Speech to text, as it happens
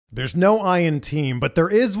There's no I in team, but there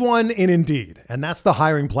is one in Indeed, and that's the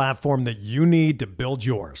hiring platform that you need to build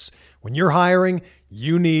yours. When you're hiring,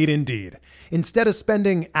 you need Indeed. Instead of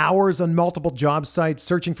spending hours on multiple job sites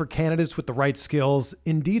searching for candidates with the right skills,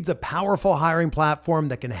 Indeed's a powerful hiring platform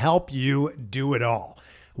that can help you do it all.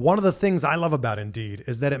 One of the things I love about Indeed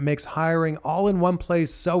is that it makes hiring all in one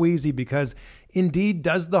place so easy because Indeed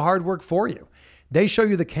does the hard work for you. They show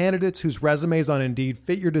you the candidates whose resumes on Indeed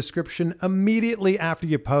fit your description immediately after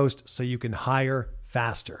you post so you can hire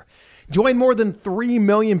faster. Join more than 3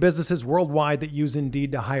 million businesses worldwide that use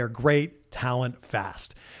Indeed to hire great talent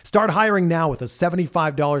fast. Start hiring now with a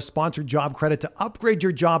 $75 sponsored job credit to upgrade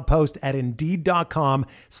your job post at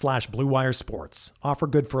Indeed.com/Blue Wire Sports. Offer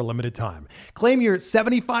good for a limited time. Claim your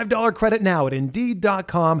 $75 credit now at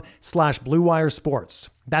Indeed.com/Blue Wire Sports.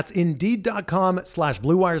 That's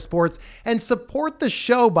Indeed.com/Blue Wire Sports, and support the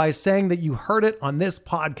show by saying that you heard it on this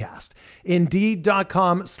podcast.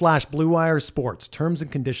 Indeed.com/Blue Wire Sports. Terms and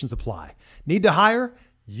conditions apply. Need to hire?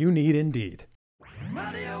 You need Indeed.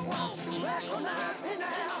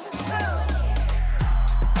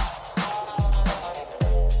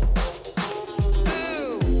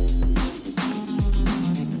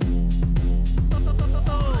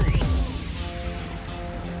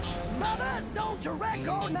 Don't you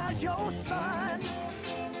recognize your son?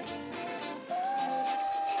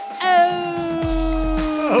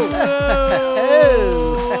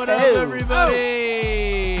 Oh, what up,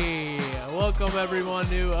 everybody? Welcome, everyone,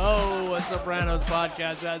 to a Sopranos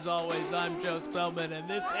podcast. As always, I'm Joe Spellman, and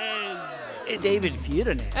this is David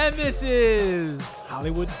Feudernick. And this is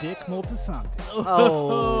Hollywood Dick Moltisanti.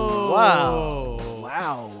 Oh, wow.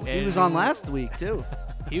 Wow. He And- was on last week, too.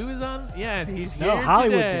 he was on. Yeah, and he's No, here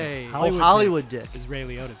Hollywood today. Dick. Hollywood Dick. is Ray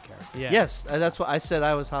Liotta's character. Yeah. Yes, that's what I said.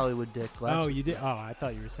 I was Hollywood Dick last Oh, week. you did? Oh, I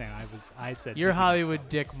thought you were saying I said. You're Dick Hollywood Moltisanti.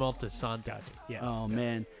 Dick Multisanti. Yes. Oh,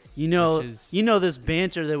 man. You know, Which is- this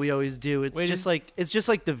banter that we always do. It's Wait, just like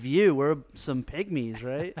The View. We're some pigmies,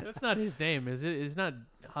 right? That's not his name, is it? It's not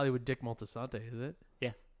Hollywood Dick Multisanti, is it?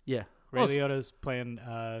 Yeah. Ray Oh, Liotta's playing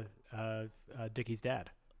Dickie's dad.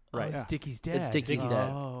 Right. Oh, it's Yeah. Dickie's dad. It's Dickie's dad.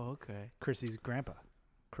 Oh, okay. Chrissy's grandpa.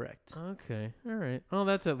 Correct. Okay. All right. Well,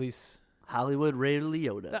 that's at least. Hollywood Ray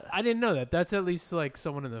Liotta. I didn't know that. That's at least like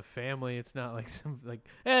someone in the family. It's not like some like,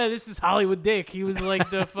 hey, this is Hollywood Dick. He was like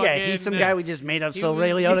the fucking. Yeah, he's some guy we just made up he so was-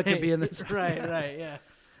 Ray Liotta could be in this. Right.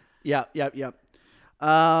 Yeah. Yep.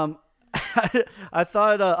 I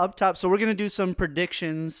thought up top, so we're going to do some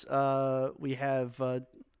predictions. We have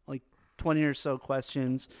like 20 or so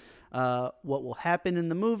questions. What will happen in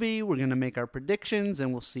the movie? We're going to make our predictions,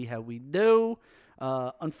 and we'll see how we do.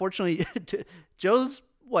 Unfortunately, Joe's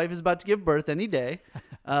wife is about to give birth any day,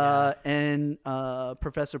 and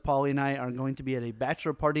Professor Paulie and I are going to be at a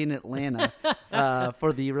bachelor party in Atlanta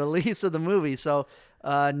for the release of the movie. So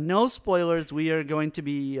no spoilers. We are going to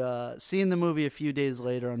be seeing the movie a few days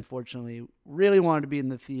later, unfortunately. Really wanted to be in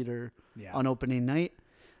the theater on opening night.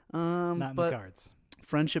 Not in but the cards.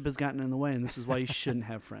 friendship has gotten in the way, and this is why you shouldn't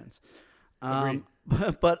have friends. Agreed.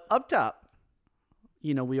 But up top,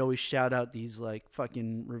 you know, we always shout out these like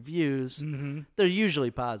fucking reviews. Mm-hmm. They're usually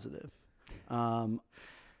positive. I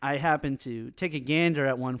happened to take a gander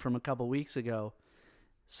at one from a couple weeks ago.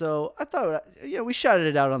 So I thought, we shouted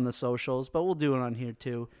it out on the socials, but we'll do it on here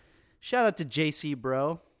too. Shout out to JC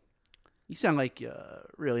Bro. You sound like a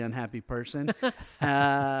really unhappy person.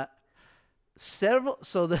 The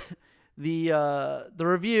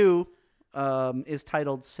review is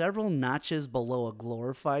titled "Several Notches Below a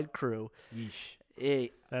Glorified Crew." Yeesh.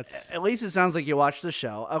 At least it sounds like you watched the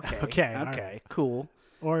show. Okay. all right. Cool.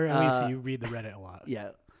 Or at least you read the Reddit a lot. Yeah.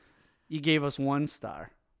 You gave us 1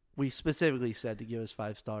 star. We specifically said to give us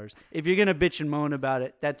 5 stars. If you're going to bitch and moan about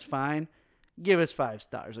it, that's fine. Give us 5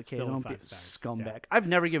 stars, okay? Still Don't 5 be a stars, scumbag. yeah. I've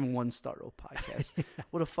never given 1 star to a podcast.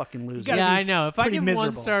 What a fucking loser. gotta Yeah, be I know. If I pretty give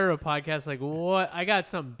miserable. 1 star to a podcast, like what? I got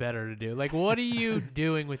something better to do. Like, what are you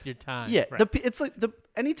doing with your time? Yeah, Right. it's like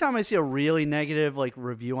anytime I see a really negative like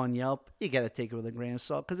review on Yelp, you got to take it with a grain of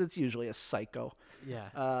salt because it's usually a psycho.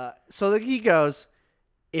 Yeah. So he goes,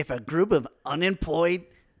 if a group of unemployed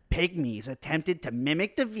pygmies attempted to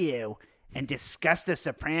mimic The View and discuss The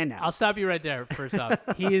Sopranos. I'll stop you right there. First off,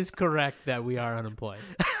 he is correct that we are unemployed.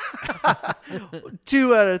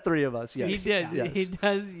 2 out of 3 of us, yes. He did. Yes. He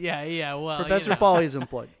does. Yeah. Well, Professor Paulie's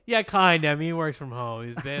employed. Yeah, kind of. I mean, he works from home.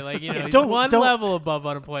 He's like, he's don't- one level above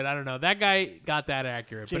unemployed. I don't know. That guy got that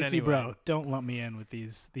accurate. But JC anyway. Bro, don't lump me in with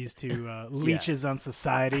these two leeches on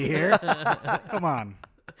society here. Come on.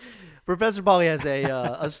 Professor Paulie has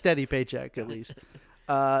a steady paycheck at least.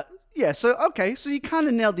 Yeah, so you kind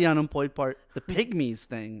of nailed the unemployed part. The pygmies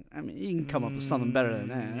thing, I mean, you can come up with something better than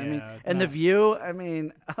that. I mean, yeah, and The View, I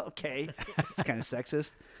mean, okay, it's kind of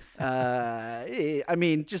sexist. I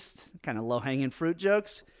mean, just kind of low-hanging fruit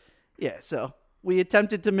jokes. Yeah, so we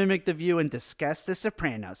attempted to mimic The View and discuss The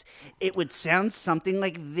Sopranos. It would sound something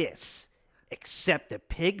like this, except the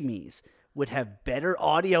pygmies would have better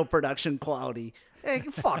audio production quality. Hey,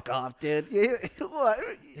 fuck off, dude. What?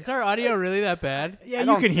 Is our audio really that bad? Yeah, I you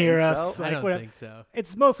don't can hear think us. so. I don't when- think so.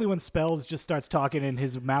 It's mostly when Spells just starts talking and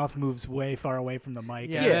his mouth moves way far away from the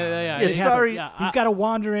mic. Yeah, Yeah, It sorry. happened. He's got a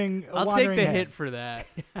wandering. I'll take the head. hit for that.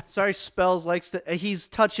 Sorry, Spells likes to. He's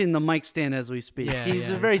touching the mic stand as we speak. Yeah, He's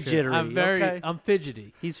yeah, very it's true. jittery. okay? I'm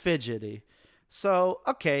fidgety. He's fidgety. So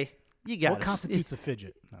okay, you got What it. constitutes a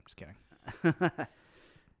fidget? No, I'm just kidding.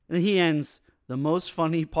 And he ends. The most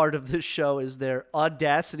funny part of this show is their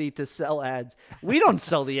audacity to sell ads. We don't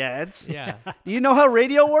sell the ads. Yeah. Do you know how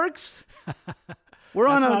radio works? We're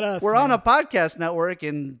on That's a not us, on man. a podcast network,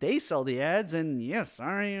 and they sell the ads. And yeah,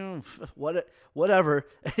 sorry, whatever.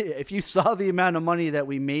 If you saw the amount of money that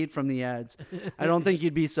we made from the ads, I don't think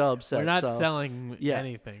you'd be so upset. We're not so, selling yeah.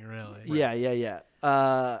 anything, really. Yeah.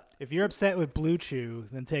 If you're upset with Blue Chew,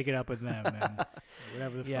 then take it up with them. And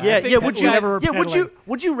whatever the Yeah, fuck. I Yeah, think yeah. that's Would you? whatever we're Yeah, peddling.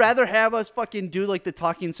 would you rather have us fucking do like the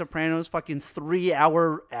Talking Sopranos fucking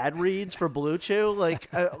 3-hour ad reads for Blue Chew?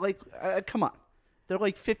 Come on, they're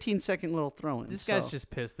like 15-second little throw-ins. This guy's just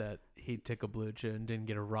pissed that he took a Blue Chew and didn't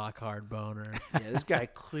get a rock hard boner. yeah. This guy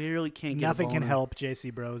clearly can't get Nothing a can boner. help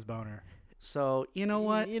JC Bro's boner. So you know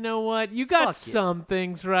what? You know what? You got Fuck it. some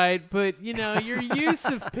things right, but you know your use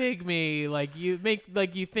of pygmy,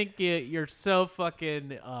 you think you're so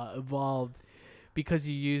fucking evolved because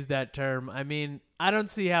you use that term. I mean, I don't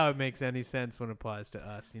see how it makes any sense when it applies to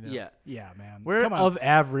us. You know, Yeah. Yeah, man. we're Come on. of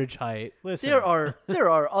average height. Listen. There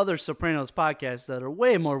are other Sopranos podcasts that are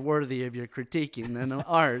way more worthy of your critiquing than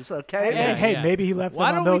ours. Okay. Hey, Yeah. maybe he left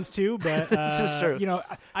Why them on don't we- those too, but This is true. You know,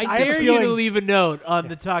 I have a dare you to feeling- leave a note on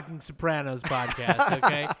the Talking Sopranos podcast,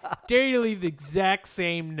 okay? Dare you to leave the exact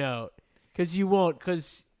same note. Because you won't,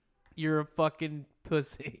 because you're a fucking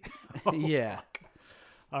pussy. Yeah.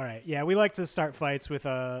 All right, yeah, we like to start fights with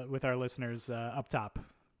our listeners up top.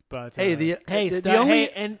 But Hey, the only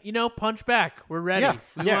and punch back. We're ready. Yeah,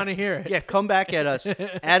 We yeah. want to hear it. yeah, come back at us at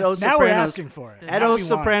O now we're Sopranos. asking for it. At Now O we want it.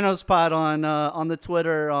 Sopranos Pod on the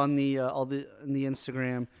Twitter, on the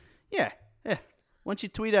Instagram. Yeah. Why don't you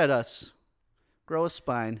tweet at us? Grow a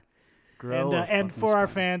spine. Grow And for our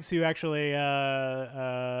fans who actually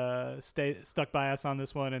stuck by us on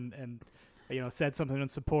this one and said something in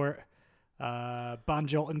support, Bon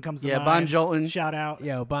Jolton comes to mind. Bon Jolton. Shout out.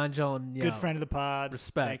 Yo, Bon Jolton. Good friend of the pod.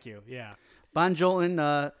 Respect. Thank you. Yeah. Bon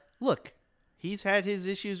Jolton, look, he's had his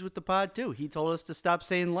issues with the pod too. He told us to stop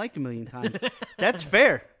saying like a million times. That's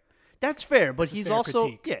fair. That's fair. But he's fair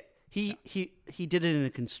also critique. he did it in a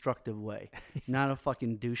constructive way, not a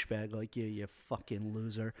fucking douchebag like you fucking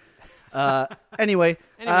loser. Anyway,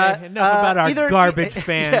 Anyway, enough about our garbage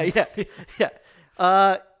fans.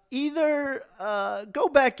 Yeah. Either go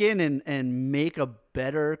back in and make a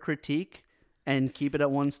better critique and keep it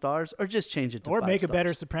at 1 star, or just change it to Or 5 make a stars.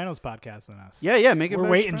 better Sopranos podcast than us. Yeah, make it. We're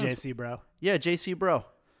better waiting, Sopranos. JC, bro. Yeah, JC bro.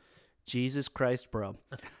 Jesus Christ, bro.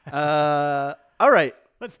 All right.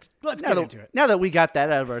 Let's get into it. Now that we got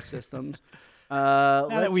that out of our systems. Now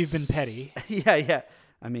that we've been petty. Yeah.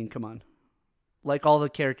 I mean, come on. Like all the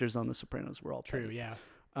characters on The Sopranos, we're all True, petty. yeah.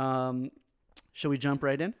 Shall we jump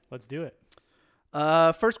right in? Let's do it.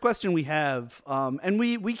 First question we have, and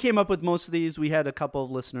we came up with most of these. We had a couple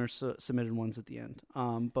of listeners submitted ones at the end,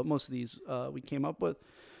 but most of these we came up with.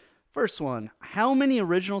 First one: how many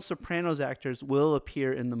original Sopranos actors will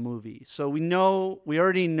appear in the movie? So we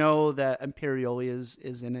already know that Imperioli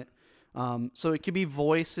is in it. So it could be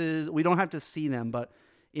voices. We don't have to see them, but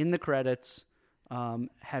in the credits,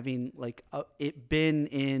 having it been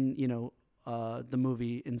in the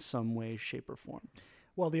movie in some way, shape, or form.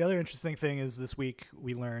 Well, the other interesting thing is this week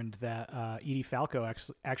we learned that Edie Falco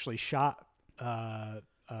actually shot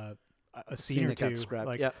a scene or that got two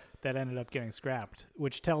scrapped. that ended up getting scrapped,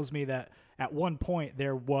 which tells me that at one point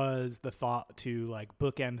there was the thought to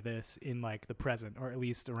bookend this in the present, or at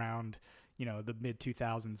least around the mid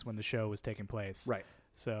 2000s when the show was taking place. Right.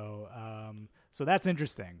 So so that's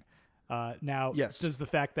interesting. Now, Yes. does the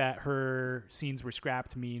fact that her scenes were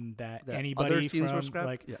scrapped mean that That anybody other scenes from were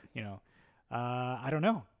scrapped? Yeah. I don't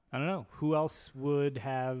know. Who else would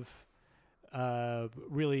have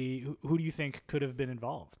really? Who do you think could have been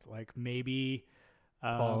involved? Maybe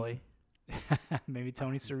Paulie. maybe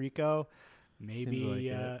Tony Sirico. Maybe Seems like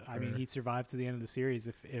it, I mean, or- he survived to the end of the series.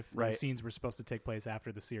 If Right. the scenes were supposed to take place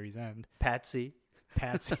after the series end, Patsy.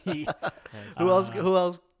 Patsy. Who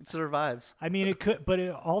else survives? I mean, it could, but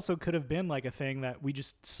it also could have been like a thing that we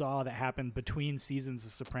just saw that happened between seasons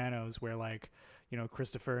of Sopranos, where like,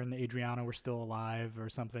 Christopher and Adriana were still alive or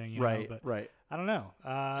something. Right, but right. I don't know.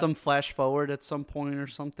 Some flash forward at some point or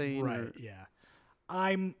something. Right. or- Yeah.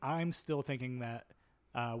 I'm still thinking that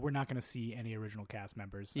we're not going to see any original cast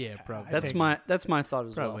members. Yeah, probably. That's my thought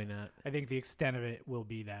as Probably well. not. I think the extent of it will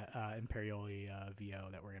be that Imperioli VO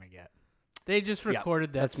that we're going to get. They just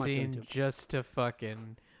recorded that that's my feeling scene too. just to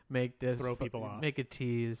fucking make this Throw people off. make a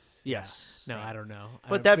tease. Yes. No, I don't know.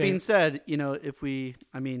 But that being said, if we,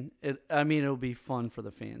 it'll be fun for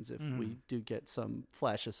the fans if we do get some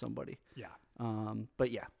flash of somebody. Yeah.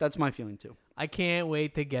 But yeah, that's my feeling too. I can't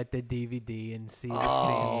wait to get the DVD and see the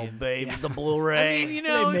Oh, scene. babe, the Blu-ray. I mean,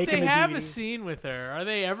 Are they if making they the have a DVD? scene with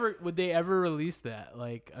her, would they ever release that?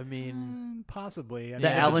 Like, I mean, Possibly. I mean, the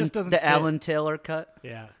if it Alan, just doesn't the fit- Alan Taylor cut.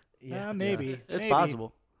 Yeah. Yeah. Maybe. It's Maybe.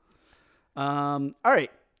 possible. All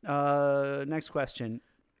right. Next question.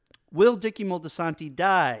 Will Dickie Moltisanti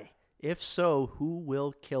die? If so, who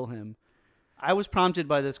will kill him? I was prompted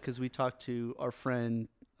by this because we talked to our friend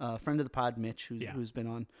of the pod, Mitch, who's been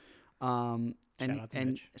on. Shout out to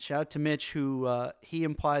Mitch. Shout out to Mitch, who he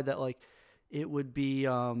implied that like it would be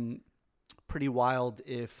pretty wild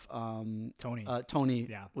if Tony. Tony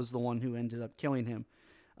Yeah. was the one who ended up killing him.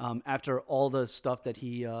 After all the stuff that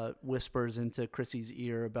he whispers into Chrissy's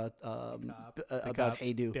ear about cop.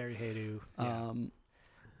 Haydu, Barry Haydu.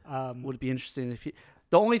 Yeah. would it be interesting if he?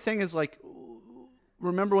 The only thing is like,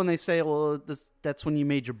 remember when they say, "Well, that's when you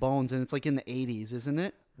made your bones," and it's like in the '80s, isn't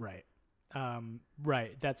it? Right.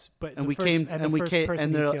 Right. That's but And the we first, came, and and the we first came, person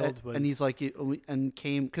and he they're, killed was and he's like, and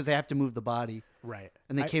came because they have to move the body, right.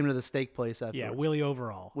 and they came to the steak place afterwards. Yeah, Willie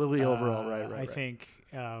Overall. Willie Overall, right. I think.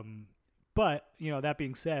 But that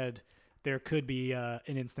being said, there could be an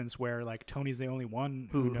instance where like Tony's the only one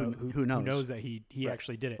who knows that he Right.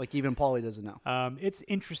 actually did it. Like even Paulie doesn't know. It's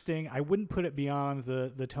interesting. I wouldn't put it beyond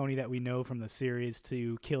the Tony that we know from the series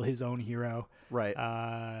to kill his own hero. Right.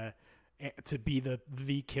 To be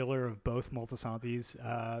the killer of both Moltisantis.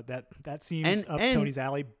 That seems up and- Tony's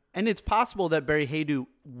alley. And it's possible that Barry Haydu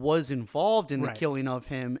was involved in the Right. killing of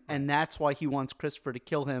him, and that's why he wants Christopher to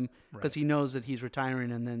kill him because Right. he knows that he's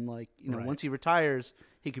retiring, and then Right. once he retires,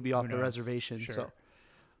 he could be off the knows? reservation. Sure.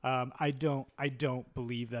 So I don't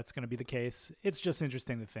believe that's going to be the case. It's just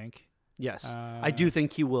interesting to think. yes, I do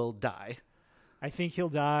think he will die. I think he'll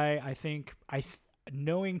die. I think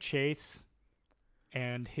knowing Chase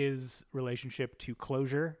and his relationship to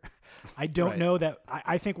closure, I don't Right. know that.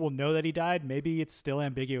 I think we'll know that he died. Maybe it's still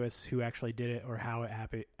ambiguous who actually did it or how it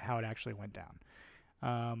happened, how it actually went down.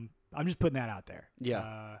 I'm just putting that out there.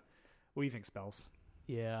 Yeah. What do you think, Spells?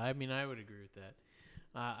 yeah. I mean, I would agree with that.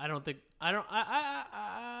 I don't think. I don't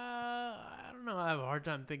know. I have a hard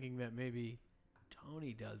time thinking that maybe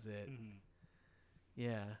Tony does it.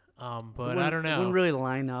 Yeah. But I don't It know. wouldn't really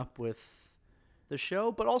line up with the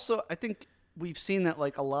show, but also I think we've seen that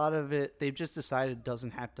like a lot of it, they've just decided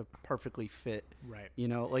doesn't have to perfectly fit. Right.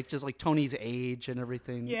 Like just like Tony's age and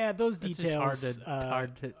everything. Yeah, those It's just details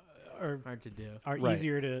hard to are do. are Right.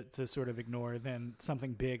 easier to sort of ignore than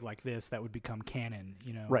something big like this that would become canon.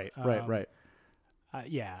 Right.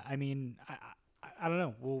 Yeah, I mean, I don't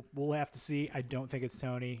know. We'll have to see. I don't think it's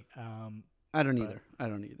Tony. I don't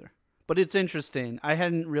either. But it's interesting. I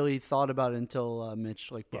hadn't really thought about it until Mitch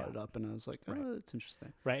brought it up, and I was like, "Oh, Right. it's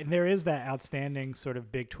interesting." Right, and there is that outstanding sort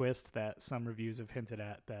of big twist that some reviews have hinted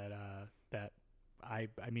at. That I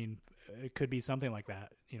mean, it could be something like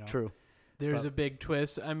that. True. There's a big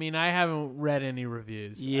twist. I mean, I haven't read any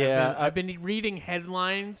reviews. Yeah, I've been reading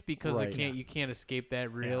headlines because Right. you can't escape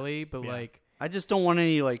that really. But Yeah. I just don't want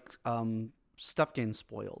any stuff getting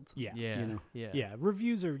spoiled. Yeah. yeah, Yeah,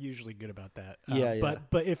 reviews are usually good about that. Yeah, yeah.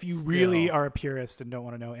 But if you really Still. are a purist and don't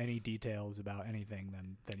want to know any details about anything,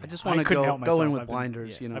 then I yeah. just want to couldn't go help myself. in with I've been-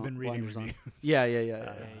 blinders. I've been reading blinders on. reviews. Yeah. Yeah,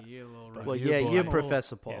 you a little Well, review yeah, you boy.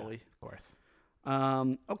 Professor Yeah, Paulie. of course.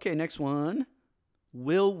 Okay, next one.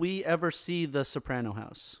 Will we ever see the Soprano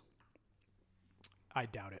House? I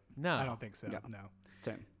doubt it. No. I don't think so. Yeah. No.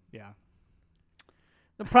 Same. Yeah.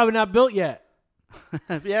 They're probably not built yet.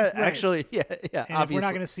 Yeah, actually, yeah. And if Obviously. we're not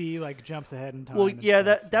going to see like jumps ahead in time. Well, and yeah,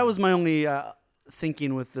 stuff, that was my only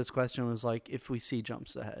thinking with this question was like if we see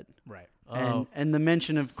jumps ahead, right. and the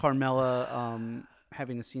mention of Carmela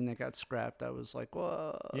having a scene that got scrapped, I was like,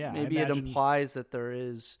 well, Yeah, I maybe it imagine- implies that there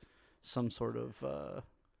is some sort of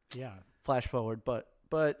Yeah. flash forward, but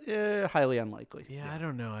highly unlikely. Yeah, I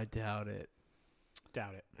don't know. I doubt it.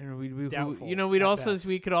 Doubt it. And we Doubtful, we'd at also best.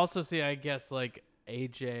 we could also see, I guess, like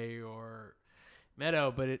AJ or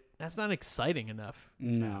Meadow, but that's not exciting enough.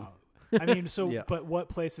 No. I mean, so Yeah. but what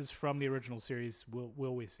places from the original series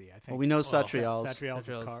will we see? I think Well, we know Well, Satrials. Satrials,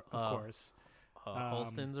 Satrials, of course.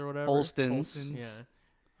 Holstons or whatever. Holstons. Holstons.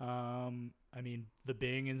 Yeah. I mean, the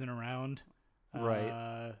Bing isn't around,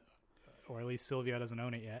 Right. Or at least Sylvia doesn't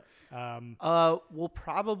own it yet. We'll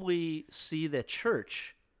probably see the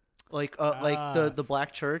church, like the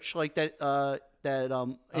black church, like that.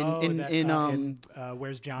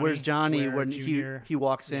 Where's Johnny? Where's Johnny? Where When Junior, he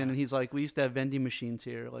walks in yeah. and he's like, we used to have vending machines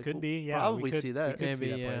here. Like, could we'll be, yeah. probably we could, see that. We could see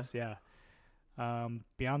Maybe, that yeah. place, yeah.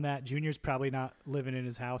 Beyond that, Junior's probably not living in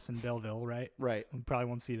his house in Belleville, right? Right. We probably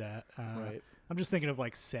won't see that. Right. I'm just thinking of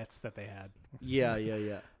like sets that they had. Yeah.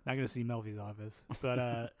 Not gonna see Melvy's office,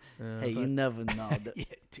 but Hey, you never know. yeah,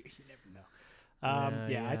 dude, you never know.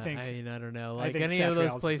 Yeah, I think. I mean, I don't know. I Like think any of Satrials is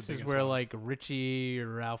those the places biggest where one. like Richie or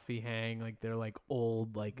Ralphie hang, like they're like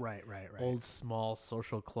old, like right. old small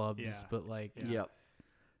social clubs, Yeah. but like, Yep.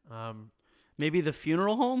 um, Maybe the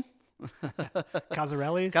funeral home.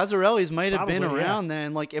 Cazarelli's. Cazarelli's might have been Probably, yeah. around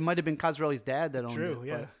then. Like it might have been Cazarelli's dad that owned True. it.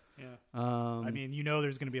 Yeah. Yeah. But, I mean,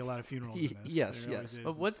 there's going to be a lot of funerals. In this. yes, There always yes. is.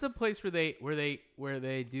 but what's the place where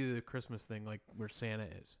they do the Christmas thing, like where Santa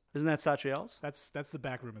is? isn't that Satrials? That's the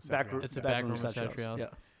back room of Back Satrials. room. It's a back back room of Satrials. Satrials. Yeah.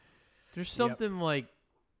 There's something like,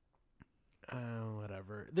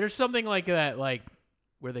 whatever. There's something like that, like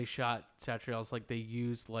where they shot Satrials, like they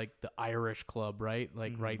used like the Irish club, right?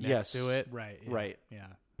 Like right next Yes. to it. Right. Yeah, Right. Yeah.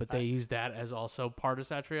 But they used that as also part of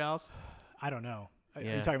Satrials. I don't know. Are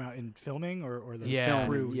Yeah. you talking about in filming or the Yeah.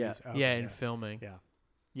 crew? Yeah. used- oh, yeah, in filming. Yeah.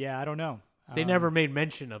 Yeah, I don't know. They never made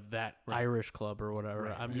mention of that right. Irish club or whatever.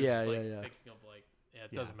 Right. I'm just Yeah, like yeah. thinking of like, it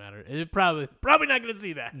Yeah. doesn't matter. It probably not going to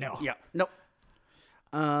see that. No. Yeah. No.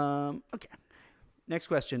 Okay. Next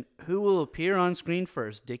question: who will appear on screen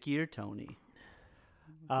first, Dickie or Tony?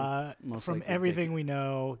 Most From likely everything Dickie. we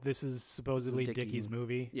know, this is supposedly Dickie Dickie's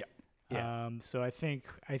movie. Yeah. Yeah. So I think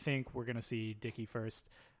we're gonna see Dickie first.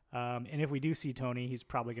 And if we do see Tony, he's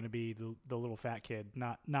probably gonna be the little fat kid,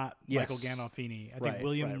 not Yes. Michael Gandolfini. I think Right,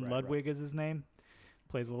 William right. Ludwig is his name.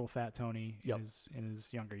 Plays a little fat Tony Yep. in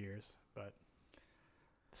his younger years, but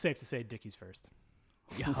safe to say Dickie's first.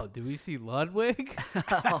 Yo, do we see Ludwig?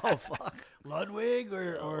 Oh fuck. Ludwig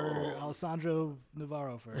or Alessandro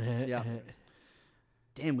Navarro first. Yeah.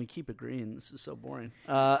 Damn, we keep agreeing. This is so boring.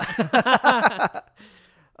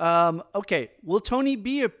 Okay. Will Tony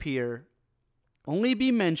B appear, only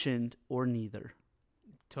be mentioned, or neither?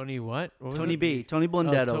 Tony what? What was Tony it? B. Tony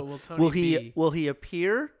Blundetto. well, Tony B. Will he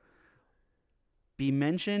appear, be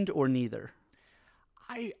mentioned, or neither?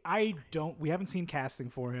 I don't. We haven't seen casting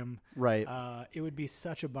for him. Right. It would be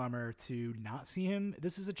such a bummer to not see him.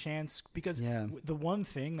 This is a chance because Yeah. the one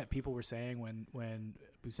thing that people were saying when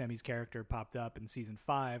Buscemi's character popped up in season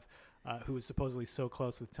 5, who was supposedly so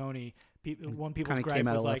close with Tony, one people's Kinda gripe came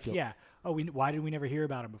out was of left like, field. yeah, why did we never hear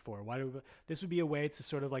about him before? This would be a way to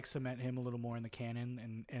sort of like cement him a little more in the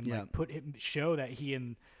canon and Yeah. like show that he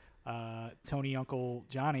and Tony Uncle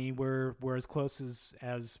Johnny were as close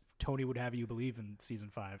as Tony would have you believe in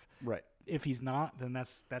season 5. Right. If he's not, then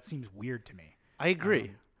that seems weird to me. I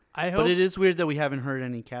agree. I hope. But it is weird that we haven't heard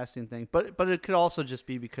any casting thing. But it could also just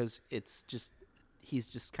be because he's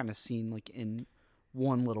just kind of seen like in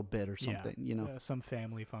one little bit or something, you know. Some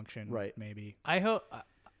family function, Right. Maybe. I hope.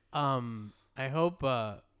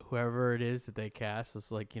 Whoever it is that they cast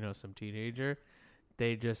is like some teenager.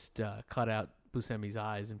 They just cut out Buscemi's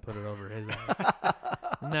eyes and put it over his eyes.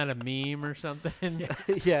 Isn't that a meme or something?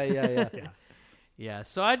 yeah. Yeah. Yeah,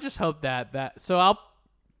 so I just hope that'll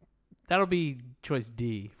be choice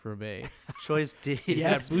D for me. Choice D.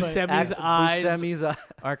 Yes, that but Buscemi's eyes Buscemi's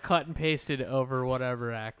are cut and pasted over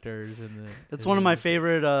whatever actors in the. That's one of my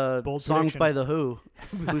favorite Bold songs prediction. by The Who.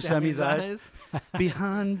 Buscemi's eyes. eyes.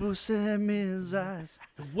 Behind Buscemi's eyes.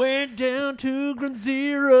 Went down to Ground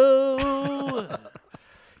Zero.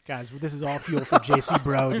 Guys, this is all fuel for JC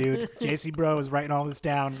Bro, dude. JC Bro is writing all this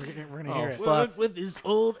down. We're gonna hear it. fuck. Worked with his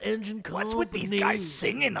old engine company. What's with these guys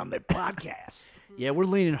singing on their podcast? Yeah, we're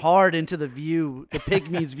leaning hard into the view, the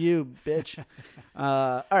pygmies view, bitch.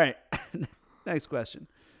 All right. Next question.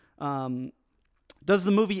 Does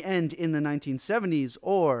the movie end in the 1970s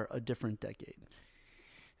or a different decade?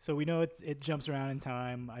 So we know it jumps around in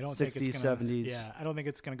time. I don't think 60s, it's gonna, 70s. Yeah, I don't think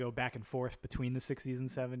it's going to go back and forth between the 60s and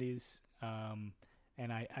 70s.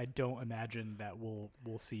 And I don't imagine that we'll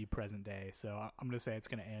see present day. So I'm going to say it's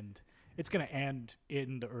going to end. It's going to end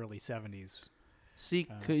in the early 70s. See,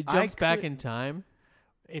 So he I jumps back could- in time.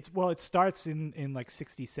 It starts in like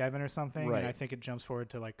 67 or something, Right. and I think it jumps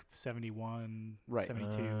forward to like 71, Right.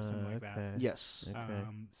 72, something like that. Okay. Yes. Okay.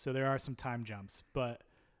 So there are some time jumps, but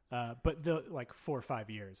but the like 4 or 5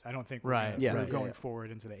 years. I don't think Right, yeah, we're right, going yeah.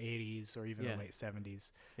 forward into the 80s or even Yeah. the late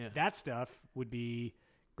 70s. Yeah. That stuff would be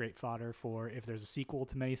great fodder for if there's a sequel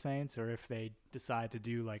to Many Saints, or if they decide to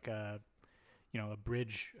do like a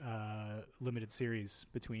bridge limited series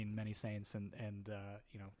between Many Saints and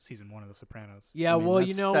season 1 of The Sopranos. Yeah, I mean, well,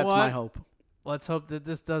 that's- you know that's what? my hope. Let's hope that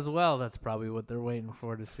this does well. That's probably what they're waiting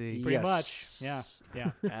for to see. Pretty Yes. much.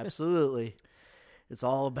 Yeah. Absolutely. It's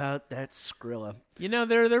all about that Skrilla. You know,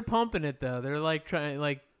 they're pumping it though. They're like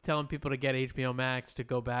telling people to get HBO Max to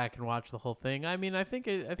go back and watch the whole thing. I mean, I think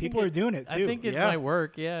People are doing it too. I think it Yeah. might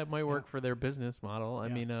work. Yeah, it might work for their business model. I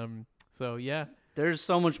Yeah. mean, so yeah. There's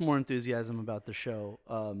so much more enthusiasm about the show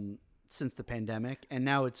since the pandemic, and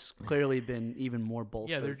now it's clearly been even more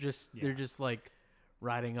bolstered. Yeah, they're just like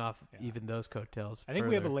riding off even those coattails. I think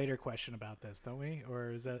we have a further. later question about this, don't we? Or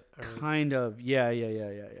is that? kind of. Yeah.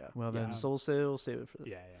 Well then, So we'll save it for the.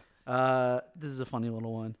 Yeah. This is a funny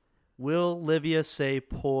little one. Will Livia say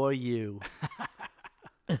 "poor you"?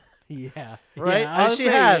 yeah, Right? Yeah, I'll She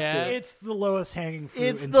say has yeah. to. It's the lowest hanging fruit.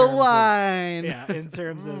 It's in the terms of- line. yeah, in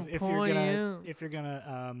terms of if Poor you're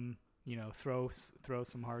gonna you. throw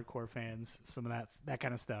some hardcore fans some of that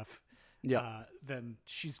kind of stuff. Yeah. Then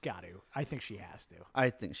she's got to. I think she has to. I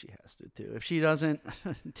think she has to too. If she doesn't,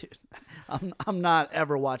 dude, I'm not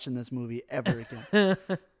ever watching this movie ever again.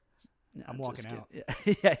 No, I'm just walking kidding. out. Yeah,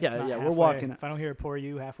 It's yeah. not We're halfway. walking. If I don't hear "poor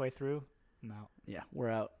you" halfway through, I'm out. Yeah, we're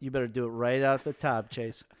out. You better do it right out the top,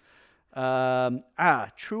 Chase.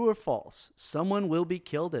 True or false? Someone will be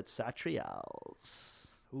killed at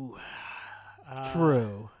Satrial's.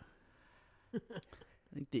 True. I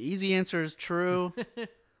think the easy answer is true.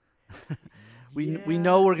 We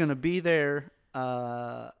know we're gonna be there,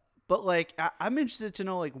 but like I'm interested to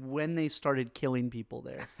know like when they started killing people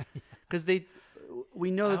there, because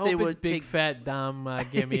we know I that hope they it's would Big take. Fat Dom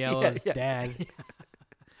Gambiello's yeah. dad.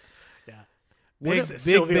 Yeah. Big-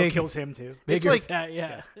 Silvio big- kills him too. It's Bigger like- fat,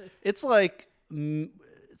 yeah. It's like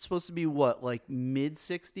it's supposed to be what, like mid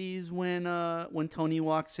 '60s when Tony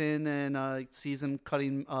walks in and sees him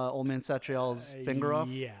cutting old man Satrial's finger off.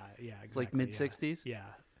 Yeah, yeah. It's like exactly, mid-60s? Yeah.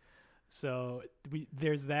 So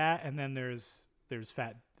there's that, and then there's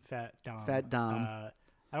Fat Dom. Fat Dom.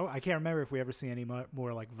 I can't remember if we ever see any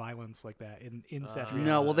more like violence like that in Satrial's.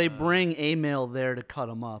 No, well they bring Emil there to cut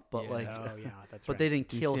him up, but Yeah. like, Oh yeah, that's but right. they didn't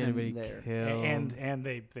Do you kill see him anybody there, kill? and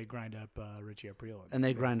they grind up Richie Aprile. and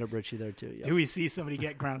they grind up Richie there too. Yeah. Do we see somebody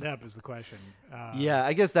get ground up? Is the question. Yeah,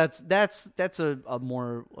 I guess that's a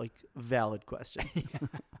more like valid question.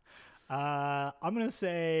 I'm gonna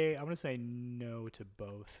say no to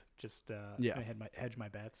both. Just Yeah. gonna hedge my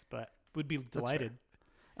bets, but would be delighted.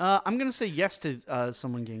 I'm gonna say yes to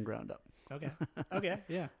someone getting ground up. Okay,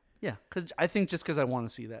 yeah. Yeah, because I think just because I want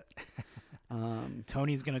to see that.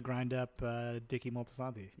 Tony's gonna grind up Dickie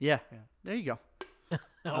Moltisanti. Yeah, Yeah. there you go.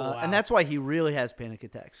 wow. And that's why he really has panic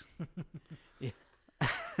attacks.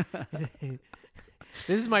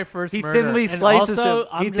 This is my first He murder. thinly And slices also, him.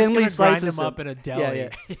 I'm He just thinly gonna slices grind him him. up in a deli. Yeah,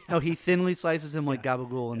 yeah. No, he thinly slices him like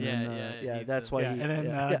gabagool, and Yeah, then yeah, eats that's him. why Yeah, he. and then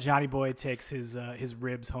yeah. Johnny Boy takes his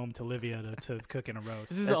ribs home to Livia to cook in a roast.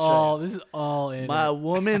 This is That's all. This is all in. My it.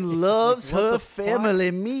 woman loves What her the fuck? family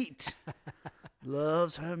meat.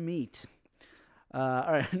 Loves her meat. All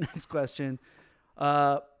right, next question.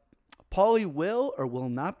 Paulie will or will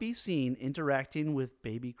not be seen interacting with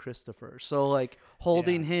baby Christopher. So, like,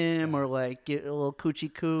 holding him or, like, get a little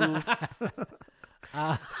coochie coo.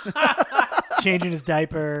 Changing his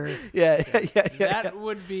diaper. yeah. That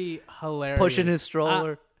would be hilarious. Pushing his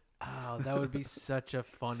stroller. Oh, that would be such a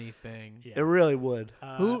funny thing. Yeah. It really would.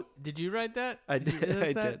 Who did you write that? I you did,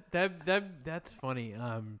 notice I that? That's funny.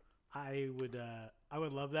 I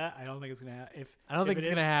would love that. I don't think it's gonna. I don't think if it's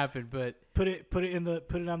it gonna is, happen, but Put it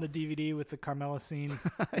on the DVD with the Carmela scene.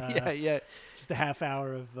 Yeah. Just a half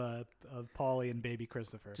hour of Paulie and baby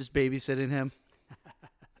Christopher. Just babysitting him.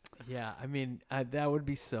 yeah, I mean that would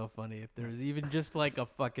be so funny if there was even just like a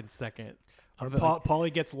fucking second. Or of it, like,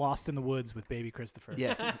 Paulie gets lost in the woods with baby Christopher.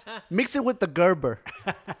 Yeah. Mix it with the Gerber.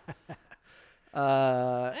 hey,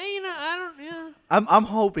 I don't. Yeah. I'm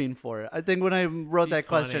hoping for it. I think when I wrote Be that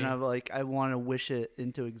question, funny. I'm like, I want to wish it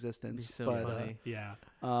into It'd be existence. so but funny. Yeah.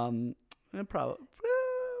 probably,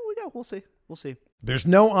 yeah, we'll see. We'll see. There's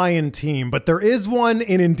no I in team, but there is one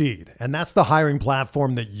in Indeed, and that's the hiring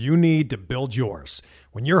platform that you need to build yours.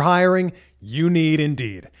 When you're hiring, you need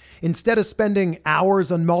Indeed. Instead of spending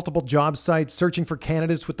hours on multiple job sites searching for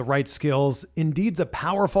candidates with the right skills, Indeed's a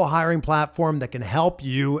powerful hiring platform that can help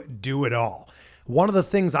you do it all. One of the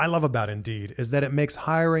things I love about Indeed is that it makes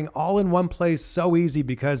hiring all in one place so easy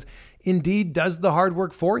because Indeed does the hard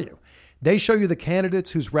work for you. They show you the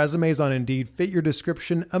candidates whose resumes on Indeed fit your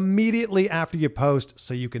description immediately after you post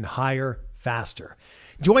so you can hire faster.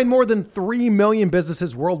 Join more than 3 million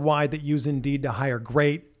businesses worldwide that use Indeed to hire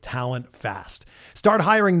great talent fast. Start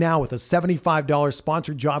hiring now with a $75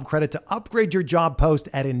 sponsored job credit to upgrade your job post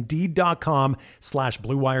at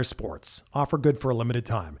Indeed.com/Blue Wire Sports. Offer good for a limited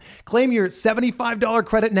time. Claim your $75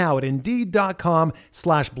 credit now at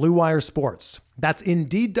Indeed.com/Blue Wire Sports. That's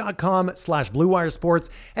Indeed.com/Blue Wire Sports,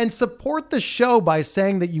 and support the show by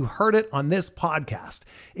saying that you heard it on this podcast.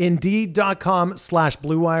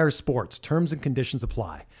 Indeed.com/Blue Wire Sports. Terms and conditions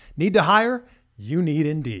apply. Need to hire? You need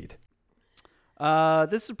Indeed.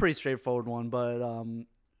 This is a pretty straightforward one, but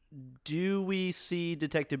do we see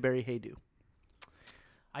Detective Barry Haydu?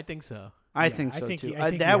 I think so. I think so too. I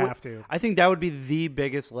think that you would, have to. I think that would be the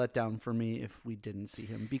biggest letdown for me if we didn't see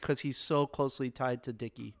him, because he's so closely tied to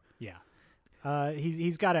Dickie. Yeah.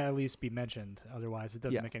 He's got to at least be mentioned. Otherwise, it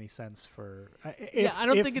doesn't make any sense for. If, I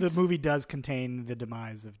don't if think the it's- movie does contain the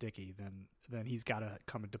demise of Dickie, then he's got to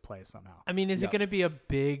come into play somehow. I mean, is it going to be a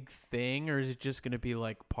big thing, or is it just going to be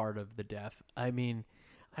like part of the death? I mean,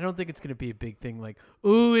 I don't think it's going to be a big thing. Like,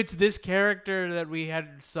 ooh, it's this character that we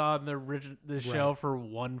saw in the show for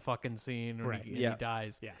one fucking scene, when Right. he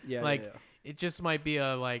dies. Yeah. Like, it just might be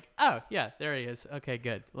a like, oh yeah, there he is. Okay,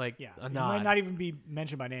 good. Like, Yeah, a it nod. might not even be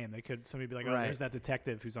mentioned by name. They could somebody be like, "Oh, Right. there's that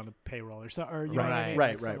detective who's on the payroll," or so, or you know what I Right. mean?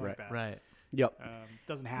 Right, Like, something right, like that. Right. Yep.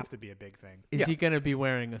 Doesn't have to be a big thing. Is he going to be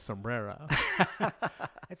wearing a sombrero?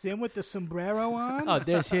 It's him with the sombrero on. Oh,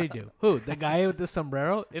 there's he do. Who? The guy with the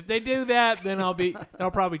sombrero? If they do that, then I'll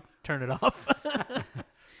probably turn it off.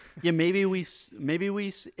 Yeah, maybe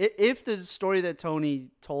if the story that Tony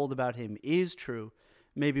told about him is true,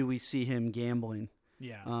 maybe we see him gambling.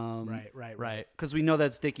 Yeah. Right. Right. Because we know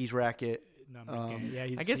that's Dickie's racket. Numbers game. Yeah.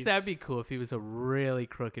 I guess that'd be cool if he was a really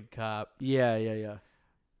crooked cop, Yeah.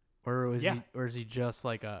 or was Yeah. he, or is he just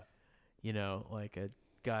like a, like a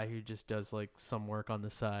guy who just does like some work on the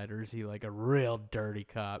side, or is he like a real dirty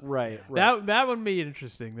cop? Right. That would be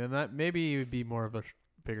interesting. Then that maybe he would be more of a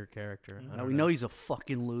bigger character. I Now don't we know he's a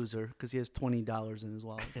fucking loser because he has $20 in his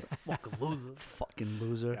wallet. It's a fucking loser. fucking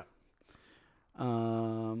loser. Yeah.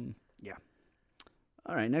 Yeah.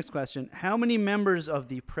 All right, next question. How many members of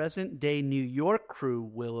the present day New York crew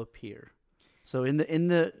will appear? So in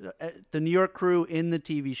the New York crew in the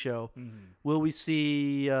TV show, will we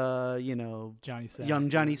see Johnny Sack, young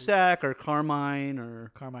Johnny Sack or Carmine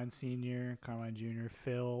or Carmine Sr., Carmine Jr.,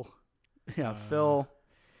 Phil. Phil?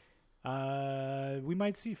 We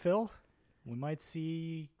might see Phil. We might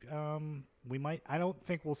see. I don't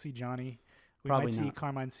think we'll see Johnny. We Probably might see not.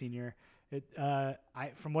 Carmine Sr.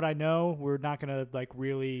 From what I know, we're not gonna like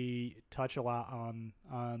really touch a lot on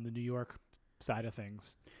the New York side of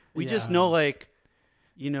things. We just know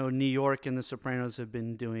New York and The Sopranos have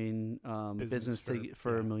been doing business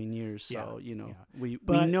for a million years. So we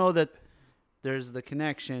know that there's the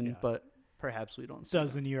connection, but perhaps we don't.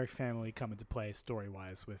 Does the New York family come into play story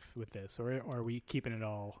wise with this, or are we keeping it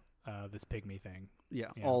all this pygmy thing? Yeah,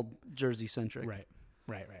 all Jersey centric. Right.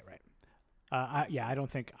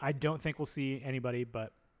 I don't think we'll see anybody,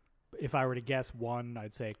 but if I were to guess one,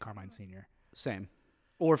 I'd say Carmine Sr. Same,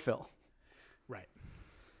 or Phil. Right.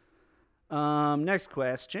 Next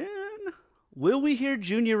question. Will we hear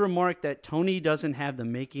Junior remark that Tony doesn't have the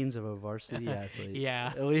makings of a varsity athlete?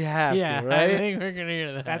 Yeah. We have to, I right? think we're gonna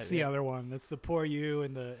hear that. That's the other one. That's the poor you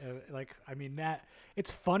and the that.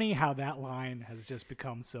 It's funny how that line has just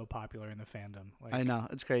become so popular in the fandom. Like, I know.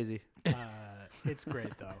 It's crazy. It's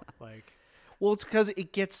great though. Like, Well, it's because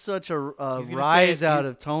it gets such a He's gonna rise say it- out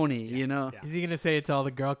of Tony, you know? Yeah. Is he gonna say it to all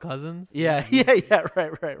the girl cousins? Yeah, right.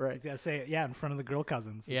 he's got to say it, in front of the girl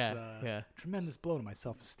cousins. Yeah, It's, yeah. Tremendous blow to my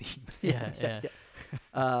self-esteem. Yeah.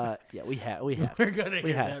 We have. We're gonna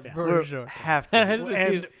We hear have. that We're for sure. have That to. has to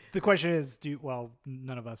And be- the question is,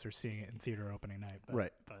 none of us are seeing it in theater opening night. But,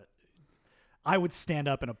 Right. But I would stand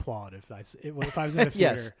up and applaud if I was in a theater,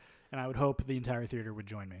 Yes. and I would hope the entire theater would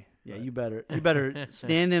join me. Yeah, But you better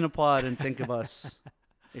stand and applaud and think of us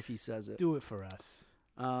if he says it. do it for us.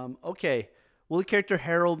 Okay. Will the character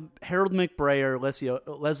Harold McBrayer,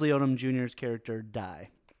 Leslie Odom Jr.'s character, die?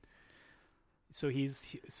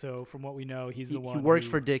 So from what we know, he's He the one works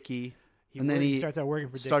who- for Dickie, he and then works- he starts out working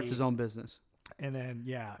for starts Dickie, his own business. and then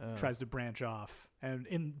tries to branch off. And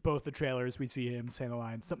in both the trailers, we see him saying the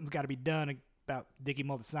line, "Something's got to be done about Dickie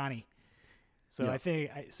Moltisanti." So Yeah. I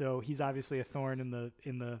think he's obviously a thorn in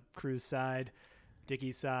the crew's side.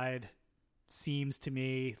 Dickie's side seems to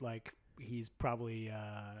me like he's probably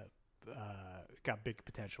got big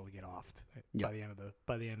potential to get offed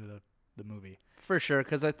by the end of the movie. For sure,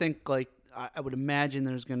 because I think I would imagine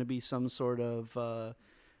there's going to be some sort of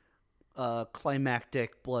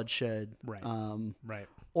climactic bloodshed. Right. Right.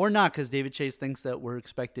 Or not, because David Chase thinks that we're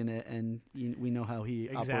expecting it, and we know how he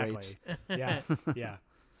operates. Yeah. Yeah.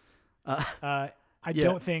 I Yeah.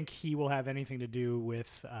 don't think he will have anything to do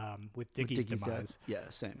with Dickie's Dickie's demise. death. Yeah,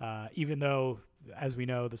 same. Even though, as we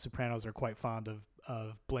know, the Sopranos are quite fond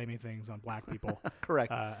of blaming things on black people.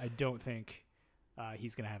 Correct. I don't think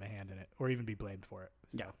he's going to have a hand in it or even be blamed for it.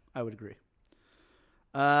 So. Yeah, I would agree.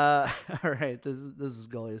 All right, this is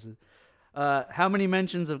Gully. How many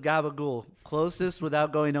mentions of Gabagool? Closest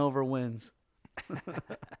without going over wins.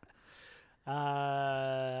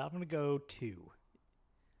 I'm going to go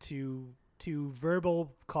two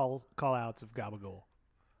verbal call outs of Gabagool.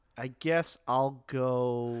 I guess I'll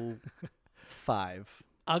go 5.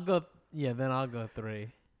 Then I'll go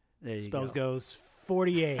 3. There you Spells go. goes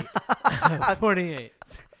 48. 48.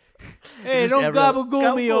 Hey, Just don't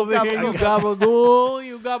gabagool me over here, you gabagool.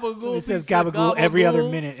 You gabagool. So he says piece of Gabagool every other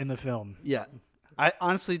minute in the film. Yeah. I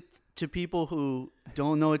honestly, to people who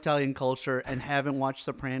don't know Italian culture and haven't watched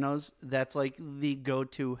Sopranos, that's like the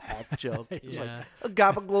go-to hack joke. It's Yeah. like,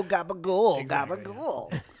 gabagool, gabagool, Exactly,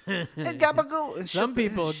 gabagool. Hey, gabagool. Some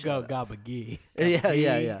people go gabagee. Yeah. Oh,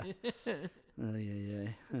 yeah.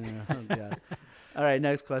 Oh, God. All right,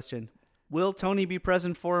 next question. Will Tony be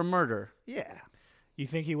present for a murder? Yeah. You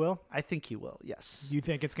think he will? I think he will, yes. You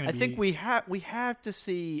think it's going to I be... think we have to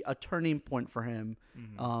see a turning point for him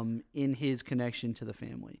in his connection to the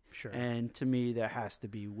family. Sure. And to me, that has to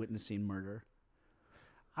be witnessing murder.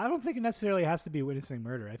 I don't think it necessarily has to be witnessing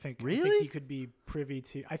murder. I think Really? he could be privy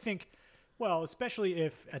to... I think, well, especially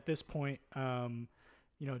if at this point,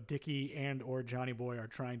 Dickie and or Johnny Boy are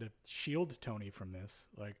trying to shield Tony from this.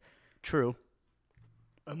 Like, True.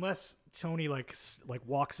 unless Tony like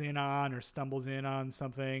walks in on or stumbles in on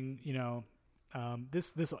something,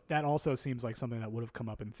 that also seems like something that would have come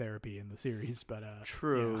up in therapy in the series. But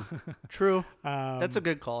True. yeah. True. That's a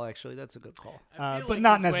good call, actually. That's a good call. But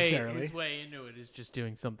not necessarily. His way into it is just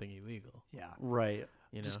doing something illegal. Yeah. Right.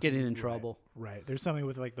 You know? Just getting in trouble. Right. There's something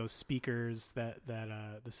with like those speakers that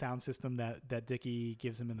the sound system that Dickie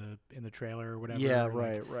gives him in the trailer or whatever. Yeah, or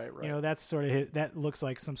like, right. That's sort of that looks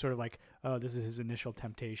like some sort of like, oh, this is his initial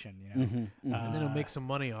temptation. And then he'll make some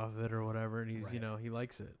money off of it or whatever, and he's right. He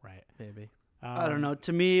likes it. Right. Maybe. I don't know.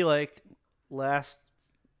 To me, like last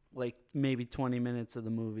maybe 20 minutes of the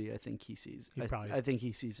movie, I think he sees. I think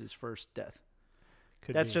he sees his first death.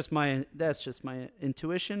 That's just my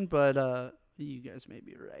intuition, but you guys may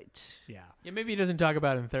be right. Yeah. Yeah, maybe he doesn't talk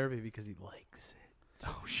about it in therapy because he likes it.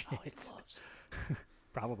 Oh shit. Oh, he loves it.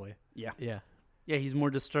 Probably. Yeah. Yeah. Yeah, he's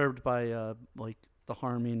more disturbed by the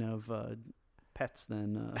harming of pets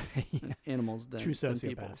than animals than, True than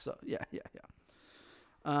people. sociopath. So yeah.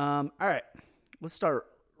 All right, let's start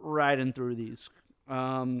riding through these.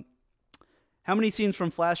 How many scenes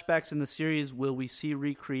from flashbacks in the series will we see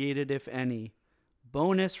recreated, if any?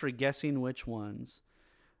 Bonus for guessing which ones.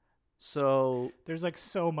 So there's like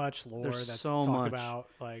so much lore there's that's so talked much about.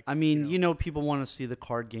 Like, I mean, people want to see the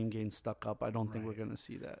card game getting stuck up. I don't think we're Right. going to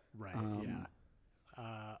see that. right. Yeah.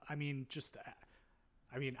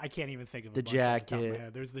 I can't even think of The a bunch off the top of my jacket.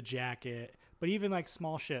 head. There's the jacket, but even like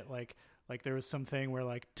small shit like there was something where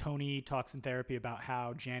like Tony talks in therapy about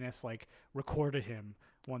how Janice like recorded him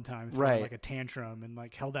one time throwing Right. like a tantrum and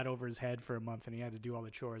like held that over his head for a month and he had to do all the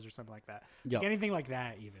chores or something like that. Yep. Like, anything like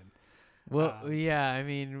that even. Well, yeah, I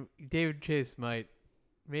mean, David Chase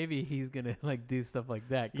maybe he's going to, do stuff like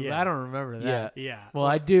that, because Yeah. I don't remember that. Yeah. Yeah. Well,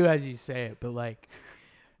 I do as you say it, but,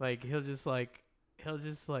 he'll just,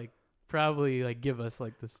 probably, give us,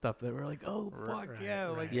 the stuff that we're like, oh, fuck, Right, yeah.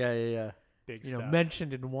 right. Yeah. Big You stuff. know,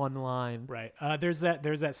 mentioned in one line. Right. There's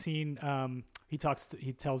that scene. He tells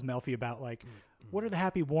Melfi about what are the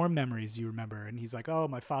happy warm memories you remember? And he's like, oh,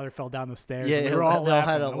 my father fell down the stairs. Yeah, and we yeah, were all they'll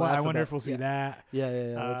have laughing. to laugh I wonder about- if we'll see yeah. that.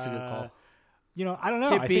 Yeah. That's a good call. I don't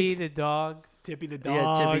know. Tippy, the dog. Tippy the Yeah,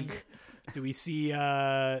 dog. Tippy. Do we see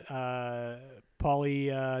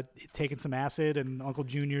Paulie taking some acid and Uncle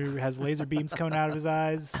Junior has laser beams coming out of his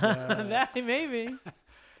eyes? That, maybe.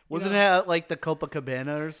 Wasn't it at the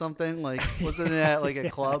Copacabana or something? Wasn't it at a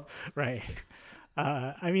club? Right.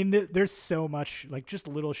 I mean, there's so much just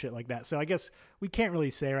little shit like that. So I guess we can't really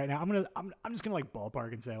say right now. I'm just gonna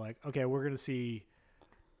ballpark and say okay, we're gonna see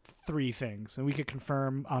 3 things, and we could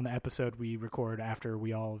confirm on the episode we record after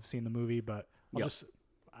we all have seen the movie. But I'll Yep. just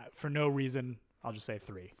for no reason, I'll just say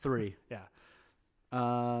 3. 3. Yeah.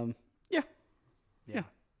 Yeah.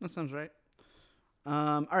 That sounds right.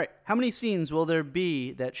 All right. How many scenes will there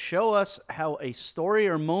be that show us how a story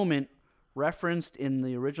or moment referenced in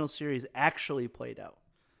the original series actually played out?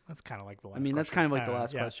 That's kind of like the last. I mean, that's question. kind of like the Yeah.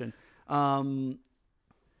 last question.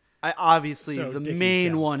 obviously So the Dickie's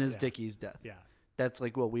main death, one is yeah. Dickie's death. Yeah. That's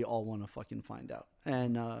like what we all want to fucking find out,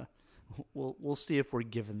 and we'll see if we're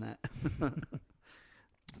given that.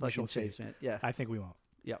 We shall Fucking see. Chase, man. Yeah, I think we won't.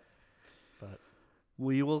 yep. But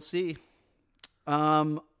We will see.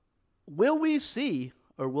 Will we see,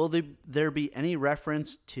 or will there be any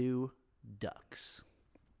reference to ducks?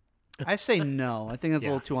 I say no. I think that's a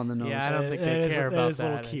Yeah. little too on the nose. Yeah, I don't think It they is- care it about is a that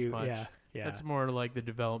little as cute. much. Yeah. Yeah. That's more like the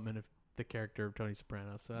development of the character of Tony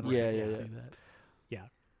Soprano. So I don't Yeah, think yeah, we'll yeah. see that.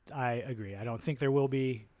 I agree. I don't think there will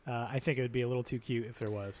be. I think it would be a little too cute if there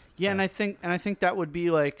was. Yeah, So, and I think that would be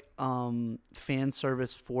like fan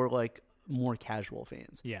service for like more casual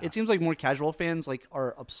fans. Yeah. It seems like more casual fans like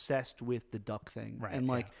are obsessed with the duck thing. Right, And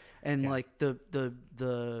like yeah. Yeah. like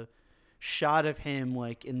the shot of him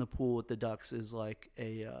like in the pool with the ducks is like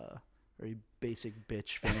a very basic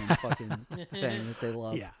bitch fan fucking thing that they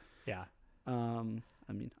love. yeah, yeah. I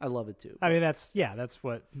mean, I love it too. I mean, that's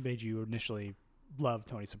what made you initially love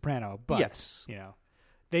Tony Soprano. But yes. you know,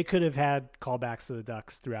 they could have had callbacks to the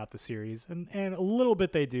Ducks throughout the series, and a little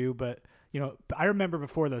bit they do. But you know, I remember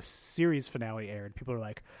before the series finale aired, people were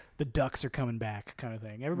like, "The Ducks are coming back," kind of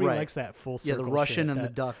thing. Everybody Right. likes that full Yeah, circle. the Russian shit, and the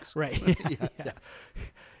that- ducks. right? Yeah.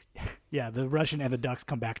 Yeah, the Russian and the Ducks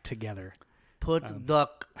come back together. Put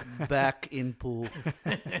duck back in pool.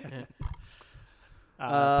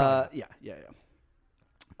 Probably.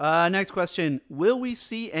 Yeah. Next question. Will we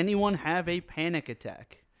see anyone have a panic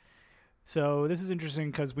attack? So this is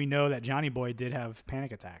interesting because we know that Johnny Boy did have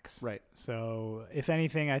panic attacks. Right. So if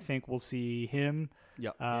anything, I think we'll see him.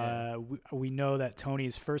 Yep. We know that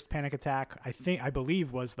Tony's first panic attack, I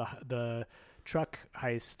believe, was the truck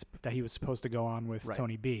heist that he was supposed to go on with Right.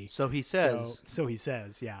 Tony B. So he says. So he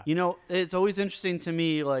says, yeah. You know, it's always interesting to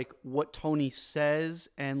me, like, what Tony says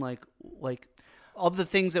and, like of the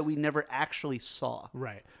things that we never actually saw.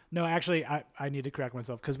 Right. No, actually, I need to correct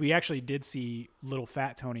myself because we actually did see little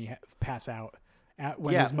fat Tony pass out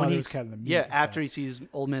when his mother was cutting the meat. Yeah, and after stuff. he sees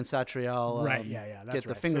Old Man Satrial. Right. Yeah. That's get the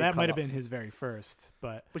right. finger So that cut might have off. been his very first,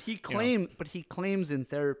 but But he know. claims in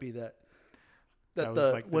therapy that That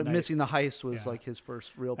was, like, the what night- missing the heist was Yeah. like his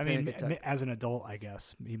first real I panic mean, attack. as an adult, I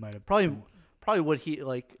guess he might have Probably what he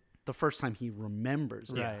like the first time he remembers.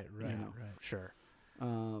 it, Right. you know. Sure.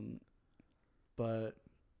 But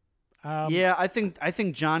yeah, I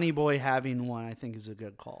think Johnny Boy having one, I think, is a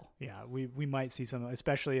good call. Yeah, we might see something,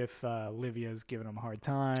 especially if Livia's giving him a hard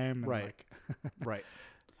time. And Right. Like, Right.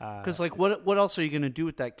 Because like, what else are you gonna do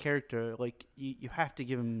with that character? Like, you have to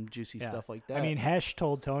give him juicy yeah. stuff like that. I mean, Hesh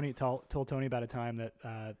told Tony about a time that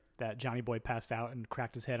that Johnny Boy passed out and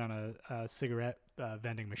cracked his head on a cigarette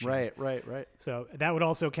vending machine. right. So that would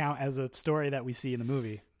also count as a story that we see in the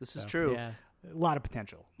movie. This is So, true. Yeah. A lot of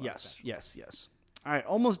potential. Yes. All right,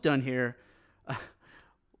 almost done here.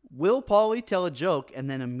 Will Pauly tell a joke and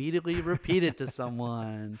then immediately repeat it to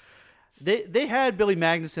someone? They had Billy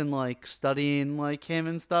Magnuson like studying like him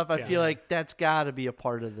and stuff. I Yeah. feel like that's got to be a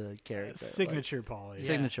part of the character. Signature Pauly. like,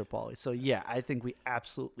 signature Pauly. So yeah, I think we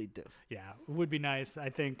absolutely do. Yeah, it would be nice.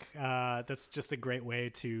 I think that's just a great way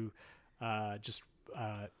to just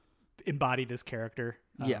embody this character.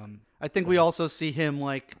 Yeah, I think we also see him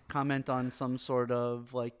like comment on some sort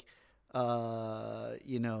of like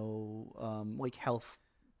like health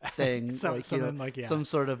thing, some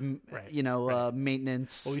sort of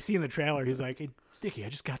maintenance. Well, we see in the trailer, he's like, "Hey, Dickie, I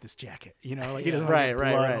just got this jacket." You know, like he doesn't Right, have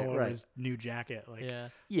right, blood right, all over right. his new jacket. Like, Yeah.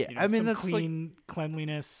 Yeah, you know, I mean some that's like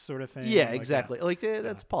cleanliness sort of thing. yeah, like exactly. that. Like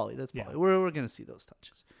that's Pauly. That's Yeah. Pauly. We're gonna see those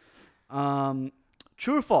touches.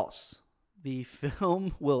 True or false? The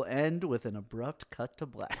film will end with an abrupt cut to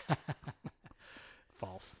black.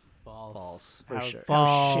 False. False, for How- sure. How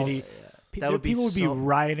False. shitty. That would be People would be so-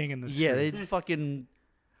 rioting in the street. Yeah, they'd fucking.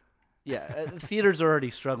 Yeah, theaters are already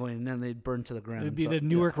struggling, and then they'd burn to the ground. It'd be so, the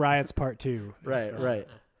Newark riots part 2. Right.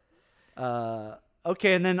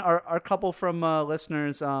 Okay, and then our couple from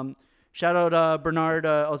listeners. Shout out Bernard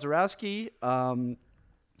Ozarowski,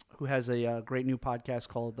 who has a great new podcast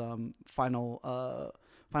called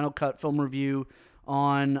Final Cut Film Review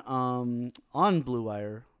on Blue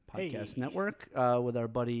Wire Podcast Network with our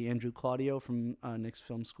buddy Andrew Claudio from Nick's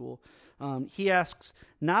Film School. He asks,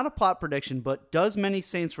 not a plot prediction, but does Many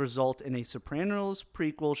Saints result in a Sopranos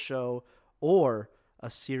prequel show or a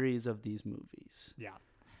series of these movies? Yeah.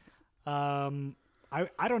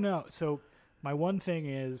 I don't know. So my one thing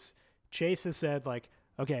is Chase has said like,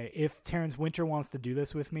 okay, if Terrence Winter wants to do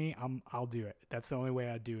this with me, I'll do it. That's the only way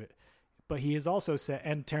I'd do it. But he has also said,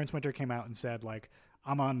 and Terrence Winter came out and said like,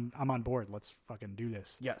 I'm on board. Let's fucking do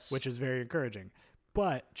this. Yes. Which is very encouraging.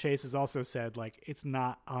 But Chase has also said like, it's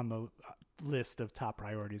not on the list of top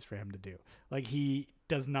priorities for him to do. Like he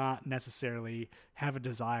does not necessarily have a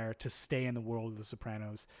desire to stay in the world of The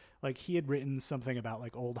Sopranos. Like, he had written something about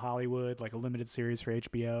like old Hollywood, like a limited series for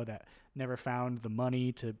HBO that never found the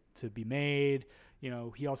money to be made. You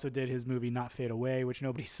know, he also did his movie Not Fade Away, which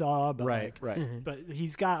nobody saw. But Right, like, right. But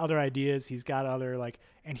he's got other ideas. He's got other like,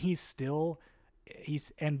 and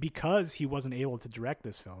and because he wasn't able to direct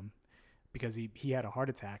this film, because he had a heart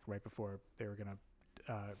attack right before they were gonna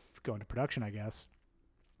go into production, I guess.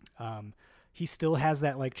 He still has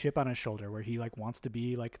that like chip on his shoulder where he like wants to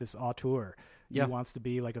be like this auteur. Yeah. He wants to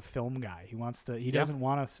be like a film guy. He doesn't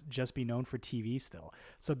want to just be known for TV still.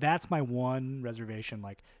 So that's my one reservation.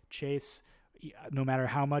 Like, Chase, no matter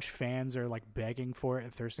how much fans are like begging for it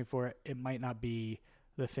and thirsting for it, it might not be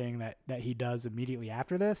the thing that he does immediately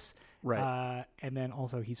after this. Right. And then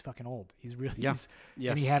also he's fucking old. He's really, Yes.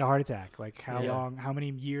 and he had a heart attack. Like, how Yeah. long, how many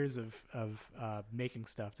years of making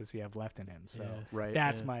stuff does he have left in him? So Yeah. Right.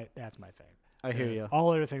 that's my thing. I hear you.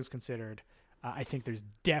 All other things considered, I think there's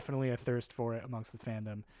definitely a thirst for it amongst the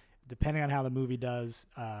fandom. Depending on how the movie does,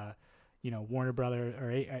 Warner Brother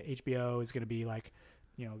or HBO is going to be like,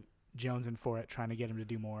 jonesing for it, trying to get him to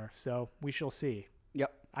do more. So we shall see.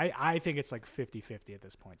 Yep. I think it's like 50-50 at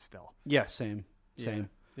this point still. Yeah, same.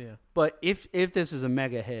 Yeah. But if this is a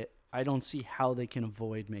mega hit, I don't see how they can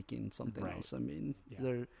avoid making something Right. else. I mean,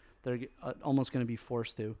 Yeah. they're almost going to be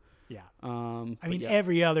forced to. Yeah. I I mean,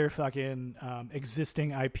 every other fucking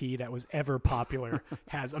existing IP that was ever popular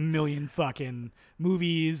has a million fucking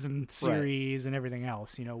movies and series and everything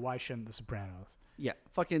else. Why shouldn't The Sopranos? yeah,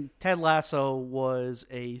 fucking Ted Lasso was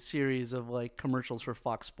a series of like commercials for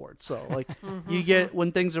Fox Sports. So like, you get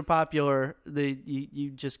when things are popular,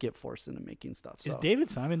 you just get forced into making stuff. So. Is David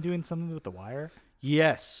Simon doing something with The Wire?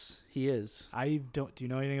 Yes, he is. Do you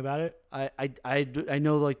know anything about it? I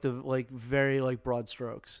know like the very like broad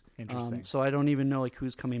strokes. Interesting. So I don't even know like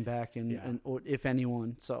who's coming back Yeah. and or if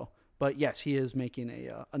anyone. So, but yes, he is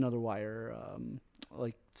making another Wire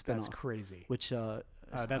like That's spinoff, crazy. which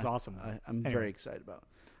That's awesome. I'm Anyway. very excited about.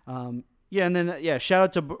 And then shout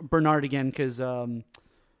out to Bernard again because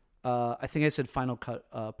I think I said Final Cut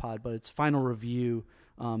Pod, but it's Final Review.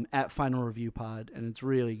 At Final Review Pod, and it's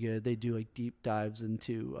really good. They do like deep dives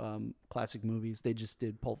into classic movies. They just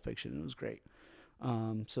did Pulp Fiction. It was great.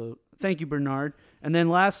 So thank you, Bernard. And then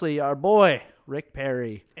lastly, our boy Rick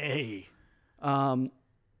Perry. Hey.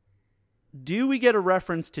 Do we get a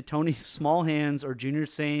reference to Tony's small hands or Junior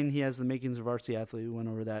saying he has the makings of RC athlete? We went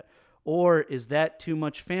over that. Or is that too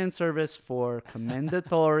much fan service for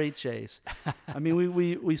Commendatore Chase? I mean,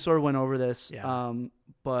 we sort of went over this,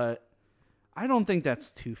 but I don't think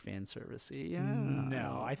that's too fan servicey. Yeah.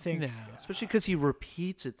 No, I think, Especially because he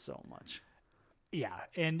repeats it so much. yeah.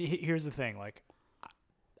 And here's the thing, like,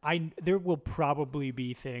 there will probably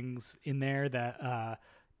be things in there that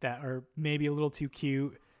are maybe a little too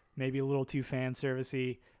cute, maybe a little too fan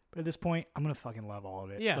servicey. But at this point, I'm gonna fucking love all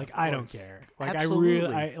of it. Yeah, like of I don't course. care. Like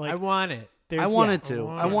Absolutely. I want it. I wanted I to.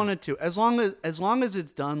 want I it. wanted to. As long as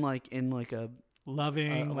it's done like in like a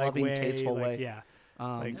loving, a like, loving, way, tasteful like, way. Yeah. As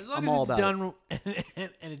long I'm as all it's about done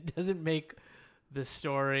and it doesn't make the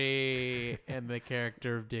story and the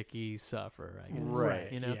character of Dickie suffer, I guess. Right.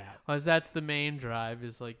 Yeah. Because that's the main drive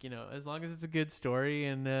is like, as long as it's a good story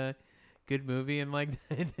and a good movie and like,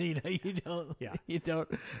 you don't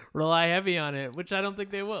rely heavy on it, which I don't think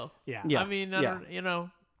they will. Yeah. Yeah. I mean,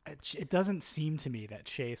 It doesn't seem to me that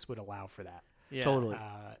Chase would allow for that. yeah. Totally.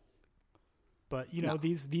 But No.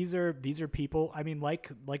 these are people. I mean, like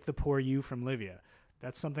the poor you from Livia.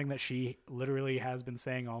 That's something that she literally has been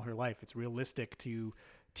saying all her life. It's realistic to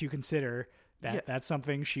consider that Yeah. that's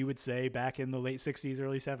something she would say back in the late '60s,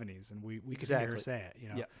 early '70s, and we could hear her Exactly. say it.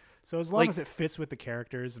 Yeah. So as long Like- as it fits with the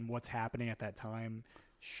characters and what's happening at that time,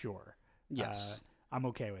 sure. Yes. I'm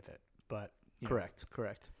okay with it. But Correct.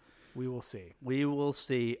 we will see. We will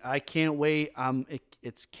see. I can't wait.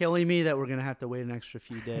 It's killing me that we're gonna have to wait an extra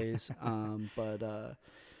few days. But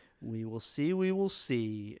we will see. We will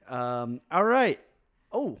see. All right.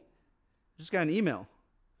 Oh, just got an email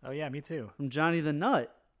Oh yeah, me too. from Johnny the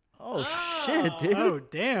Nut. Oh shit, dude! Oh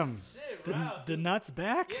damn! The nut's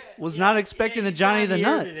back. Was not expecting a Johnny the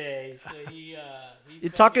Nut. Today, so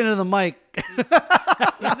You're talking to the mic.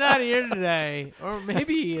 he's not here today, or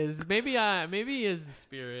maybe he is. Maybe he is in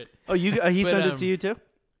spirit. Oh, he But, sent it to you too.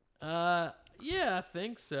 Yeah, I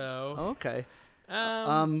think so. Okay.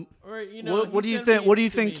 Or What do he you sent think? me What do you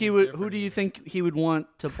to think me he in a would? Who different do you email. think he would want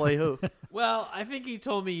to play who? Well, I think he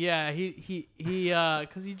told me, yeah, he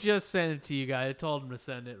because he just sent it to you guys. I told him to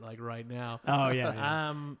send it like right now. Oh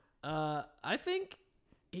yeah. I think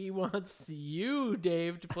He wants you,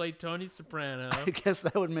 Dave, to play Tony Soprano. I guess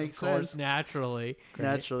that would make Of course, sense. naturally.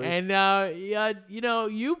 Naturally. And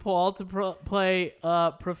you, Paul, to play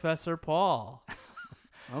Professor Paul.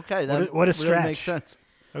 Okay, that what a really stretch. makes sense.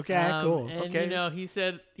 Okay, cool. And Okay.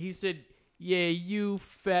 he said, yeah, you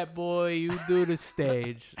fat boy, you do the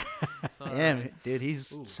stage. So, Damn, dude,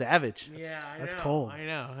 he's savage. Yeah, That's cold. I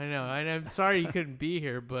know. And I'm sorry you couldn't be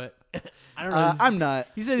here, but I don't know. I'm not.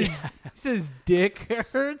 He said his dick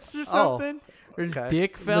hurts or something. Or his okay.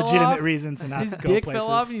 dick fell Legitimate off. reasons to not His go dick places. fell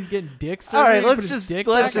off and he's getting dick surgery. All right, to let's put his just dick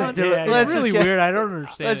let's back just on? do it. Yeah, It's Let's really just get, weird. I don't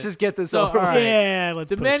understand. Let's it. just get this So, over. all right. Yeah, let's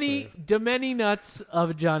The push many nuts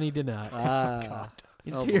of Johnny Denut. Ah,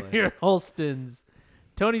 Interior Holstons.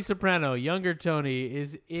 Tony Soprano, younger Tony,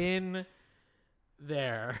 is in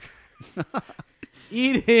there.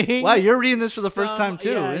 Eating. wow, you're reading this for the first some- time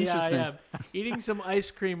too. yeah, Interesting. Yeah. Eating some ice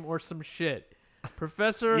cream or some shit.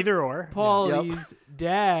 Professor Either or. Paulie's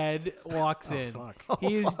dad walks in. fuck.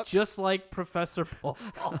 He's just like Professor Paul.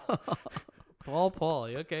 Paul.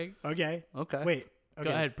 Okay. Okay. Okay. Wait. Okay.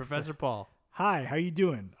 Go ahead, Professor Paul. Hi, how you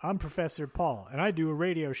doing? I'm Professor Paul, and I do a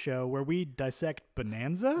radio show where we dissect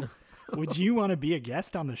Bonanza. Would you want to be a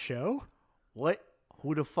guest on the show? What?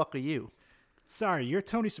 Who the fuck are you? Sorry, you're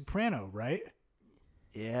Tony Soprano, right?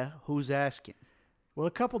 Yeah, who's asking? Well,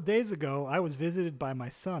 a couple days ago, I was visited by my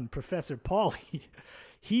son, Professor Paulie.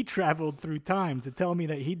 He traveled through time to tell me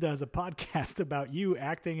that he does a podcast about you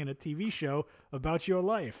acting in a TV show about your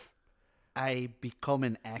life. I become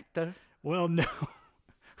an actor? Well, no.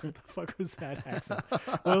 What the fuck was that accent?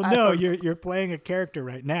 Well, no, you're playing a character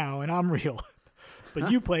right now, and I'm real. But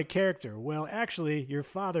you play a character. Well, actually, your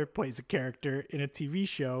father plays a character in a TV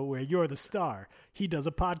show where you're the star. He does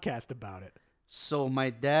a podcast about it. So my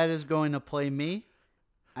dad is going to play me?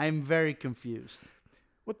 I'm very confused.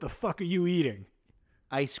 What the fuck are you eating?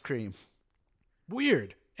 Ice cream.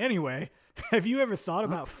 Weird. Anyway, have you ever thought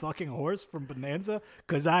about fucking a horse from Bonanza?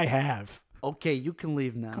 Because I have. Okay, you can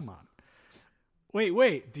leave now. Come on.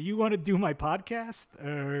 Wait. Do you want to do my podcast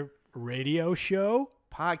or radio show?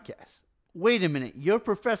 Podcast. Wait a minute. You're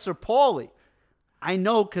Professor Paulie. I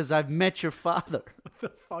know because I've met your father. What the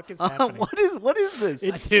fuck is happening? What is this?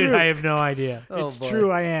 It's Dude, true. I have no idea. Oh, It's boy.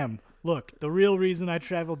 true, I am. Look, the real reason I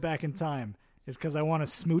traveled back in time is because I want to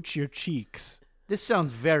smooch your cheeks. This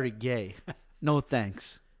sounds very gay. No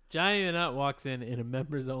thanks. Johnny the Nut walks in a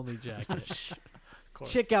members only jacket.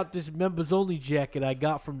 Check out this members only jacket I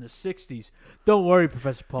got from the 60s. Don't worry,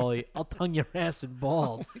 Professor Paulie. I'll tongue your ass and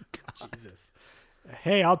balls. Jesus.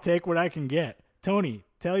 Hey, I'll take what I can get. Tony,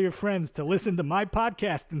 tell your friends to listen to my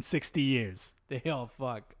podcast in 60 years. They all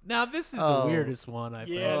fuck. Now, this is Oh. the weirdest one I've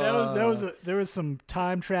Yeah, heard. there was some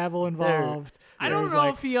time travel involved. I There don't was, know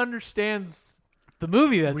like, if he understands the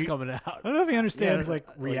movie that's We- coming I out. don't know if he understands Yeah, like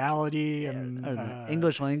reality and I don't know.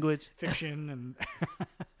 English language. fiction and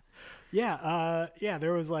yeah,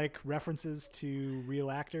 there was like references to real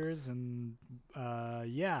actors and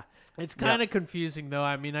yeah. It's kind of confusing, though.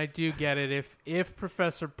 I mean, I do get it. If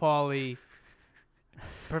Professor Paulie's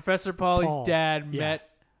Paul. dad Yeah. met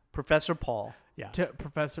Professor Paul. Yeah.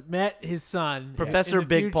 met his son, Professor in the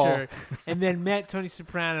Big Paul. future, and then met Tony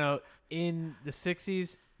Soprano in the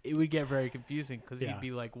 60s, it would get very confusing because Yeah. he'd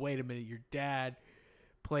be like, "Wait a minute, your dad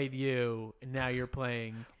played you, and now you're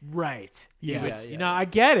playing." Right. He Yeah. was- you know, I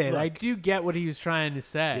get it. I Look. do get what he was trying to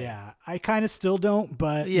say. Yeah. I kind of still don't,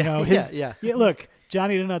 but you Yeah, know, yeah, his yeah. look,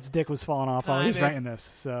 Johnny the Nut's dick was falling off while he was Kinda. writing this.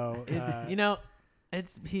 So You know,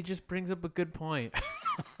 he just brings up a good point.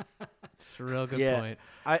 It's a real good Yeah. point.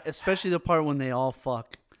 Especially the part when they all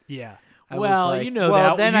fuck. yeah. I was Well, like, you know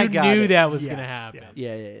well, that. then you I got knew it. that was Yes, going to happen.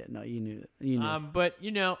 yeah. Yeah. No, you knew. You knew. But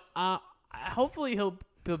you know, hopefully he'll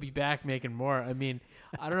be back making more. I mean,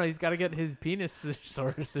 I don't know. He's got to get his penis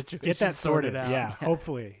sort of situation Get that sorted out. Yeah.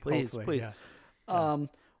 Hopefully. Please, Hopefully, please. yeah.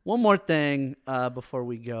 One more thing before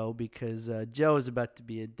we go, because Joe is about to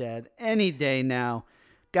be a dad any day now.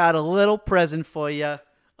 Got a little present for you.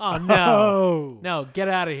 Oh no, Oh. no, get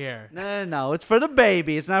out of here. No. It's for the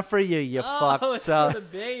baby. It's not for you, you fuck. Oh, it's So for the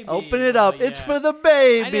baby. open it Oh, up. It's yeah. for the I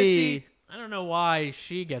baby. know, see, I don't know why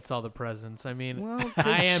she gets all the presents. I mean, Well, 'cause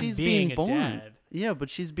I am she's being being a born. dad. Yeah, but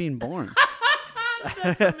she's being born.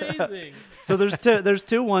 That's amazing. So there's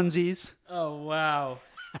two onesies. Oh wow.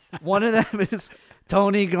 One of them is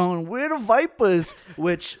Tony going, "Where the vipers?"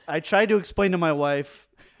 Which I tried to explain to my wife.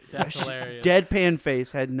 That's hilarious. Deadpan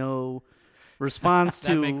face, had no response That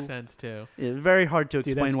to. makes sense too. Yeah, very hard to Dude,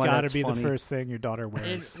 explain that's why got to that's be funny. the first thing your daughter And,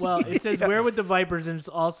 wears. well, it says where with the vipers, and it's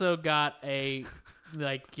also got a,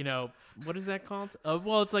 like, you know, what is that called?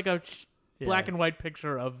 Well, it's like a black and white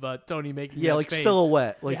picture of Tony making Yeah, that like face.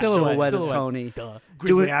 silhouette. Like silhouette of Tony. Duh.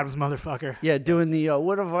 Grizzly doing- Adams motherfucker. Yeah, doing the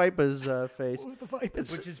what a Viper's face. What the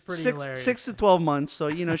vipers? Which is pretty Six, hilarious. 6 to 12 months, so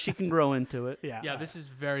she can grow into it. Yeah, this is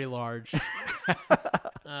very large.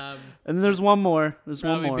 And then there's one more. There's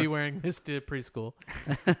one Probably more. be wearing this to preschool.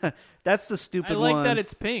 That's the I stupid like one. that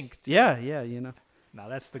it's pink. Yeah, No,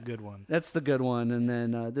 that's the good one. that's the good one. And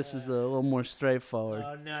then this is a little more straightforward.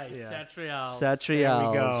 Oh, nice. Yeah. Satrials. Satrials. There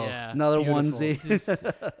we go. Yeah. Another Beautiful. onesie. This is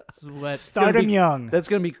what Start be- him young. That's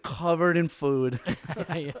gonna be covered in food.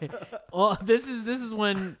 Well, this is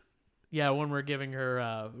when we're giving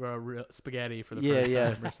her spaghetti for the first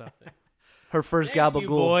time or something. Her first Thank gabagool. you,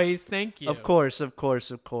 boys. Thank you. Of course. Oh my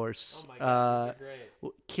god, these are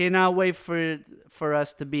great. Cannot wait for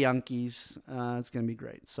us to be unkies. It's gonna be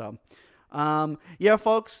great. So,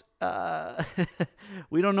 folks.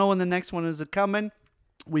 We don't know when the next one is coming.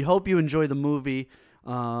 We hope you enjoy the movie.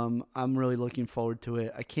 I'm really looking forward to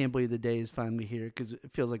it. I can't believe the day is finally here because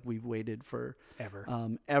it feels like we've waited for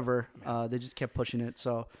Ever. They just kept pushing it.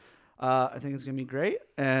 So. I think it's gonna be great,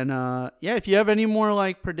 and if you have any more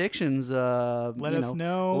like predictions, Let us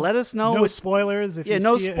know. Let us know. No spoilers. If you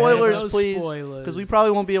no see it spoilers, ahead. No please, spoilers. because we probably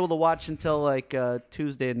won't be able to watch until like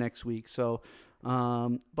Tuesday of next week. So,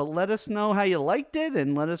 but let us know how you liked it,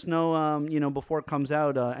 and let us know, before it comes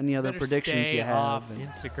out, any other Better predictions stay you have. off And-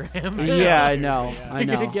 Instagram. yeah, I know. I You're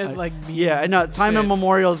know. gonna get like memes Yeah, I know. and Time shit.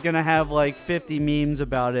 Immemorial is gonna have like 50 memes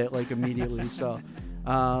about it like immediately. So,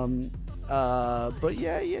 but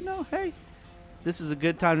hey. This is a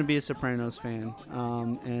good time to be a Sopranos fan,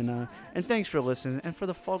 and thanks for listening. And for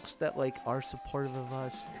the folks that like are supportive of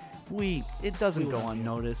us, it doesn't go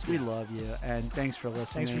unnoticed. We love you, and thanks for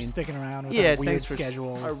listening. Thanks for sticking around with Yeah, our weird thanks for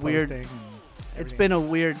schedule. our of weird- posting and It's everything. been a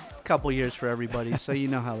weird couple years for everybody, so you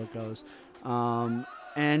know how it goes.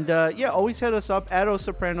 Always hit us up at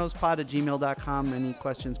osopranospod@gmail.com. Any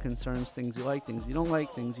questions, concerns, things you like, things you don't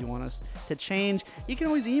like, things you want us to change. You can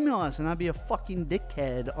always email us, and I'll be a fucking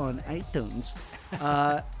dickhead on iTunes.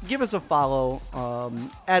 Give us a follow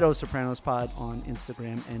at osopranospod on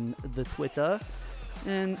Instagram and the Twitter.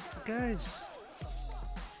 And guys,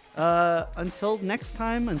 until next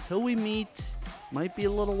time, until we meet, might be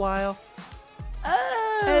a little while.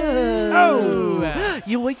 Oh.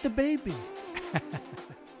 You wake the baby.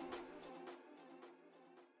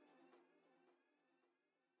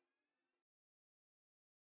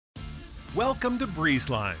 Welcome to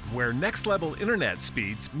BreezeLine, where next-level internet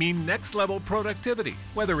speeds mean next-level productivity.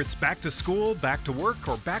 Whether it's back to school, back to work,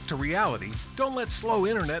 or back to reality, don't let slow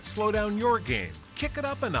internet slow down your game. Kick it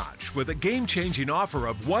up a notch with a game-changing offer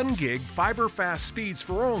of 1 gig fiber-fast speeds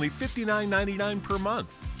for only $59.99 per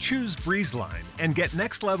month. Choose BreezeLine and get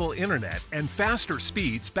next-level internet and faster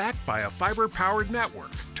speeds backed by a fiber-powered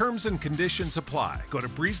network. Terms and conditions apply. Go to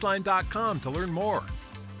breezeline.com to learn more.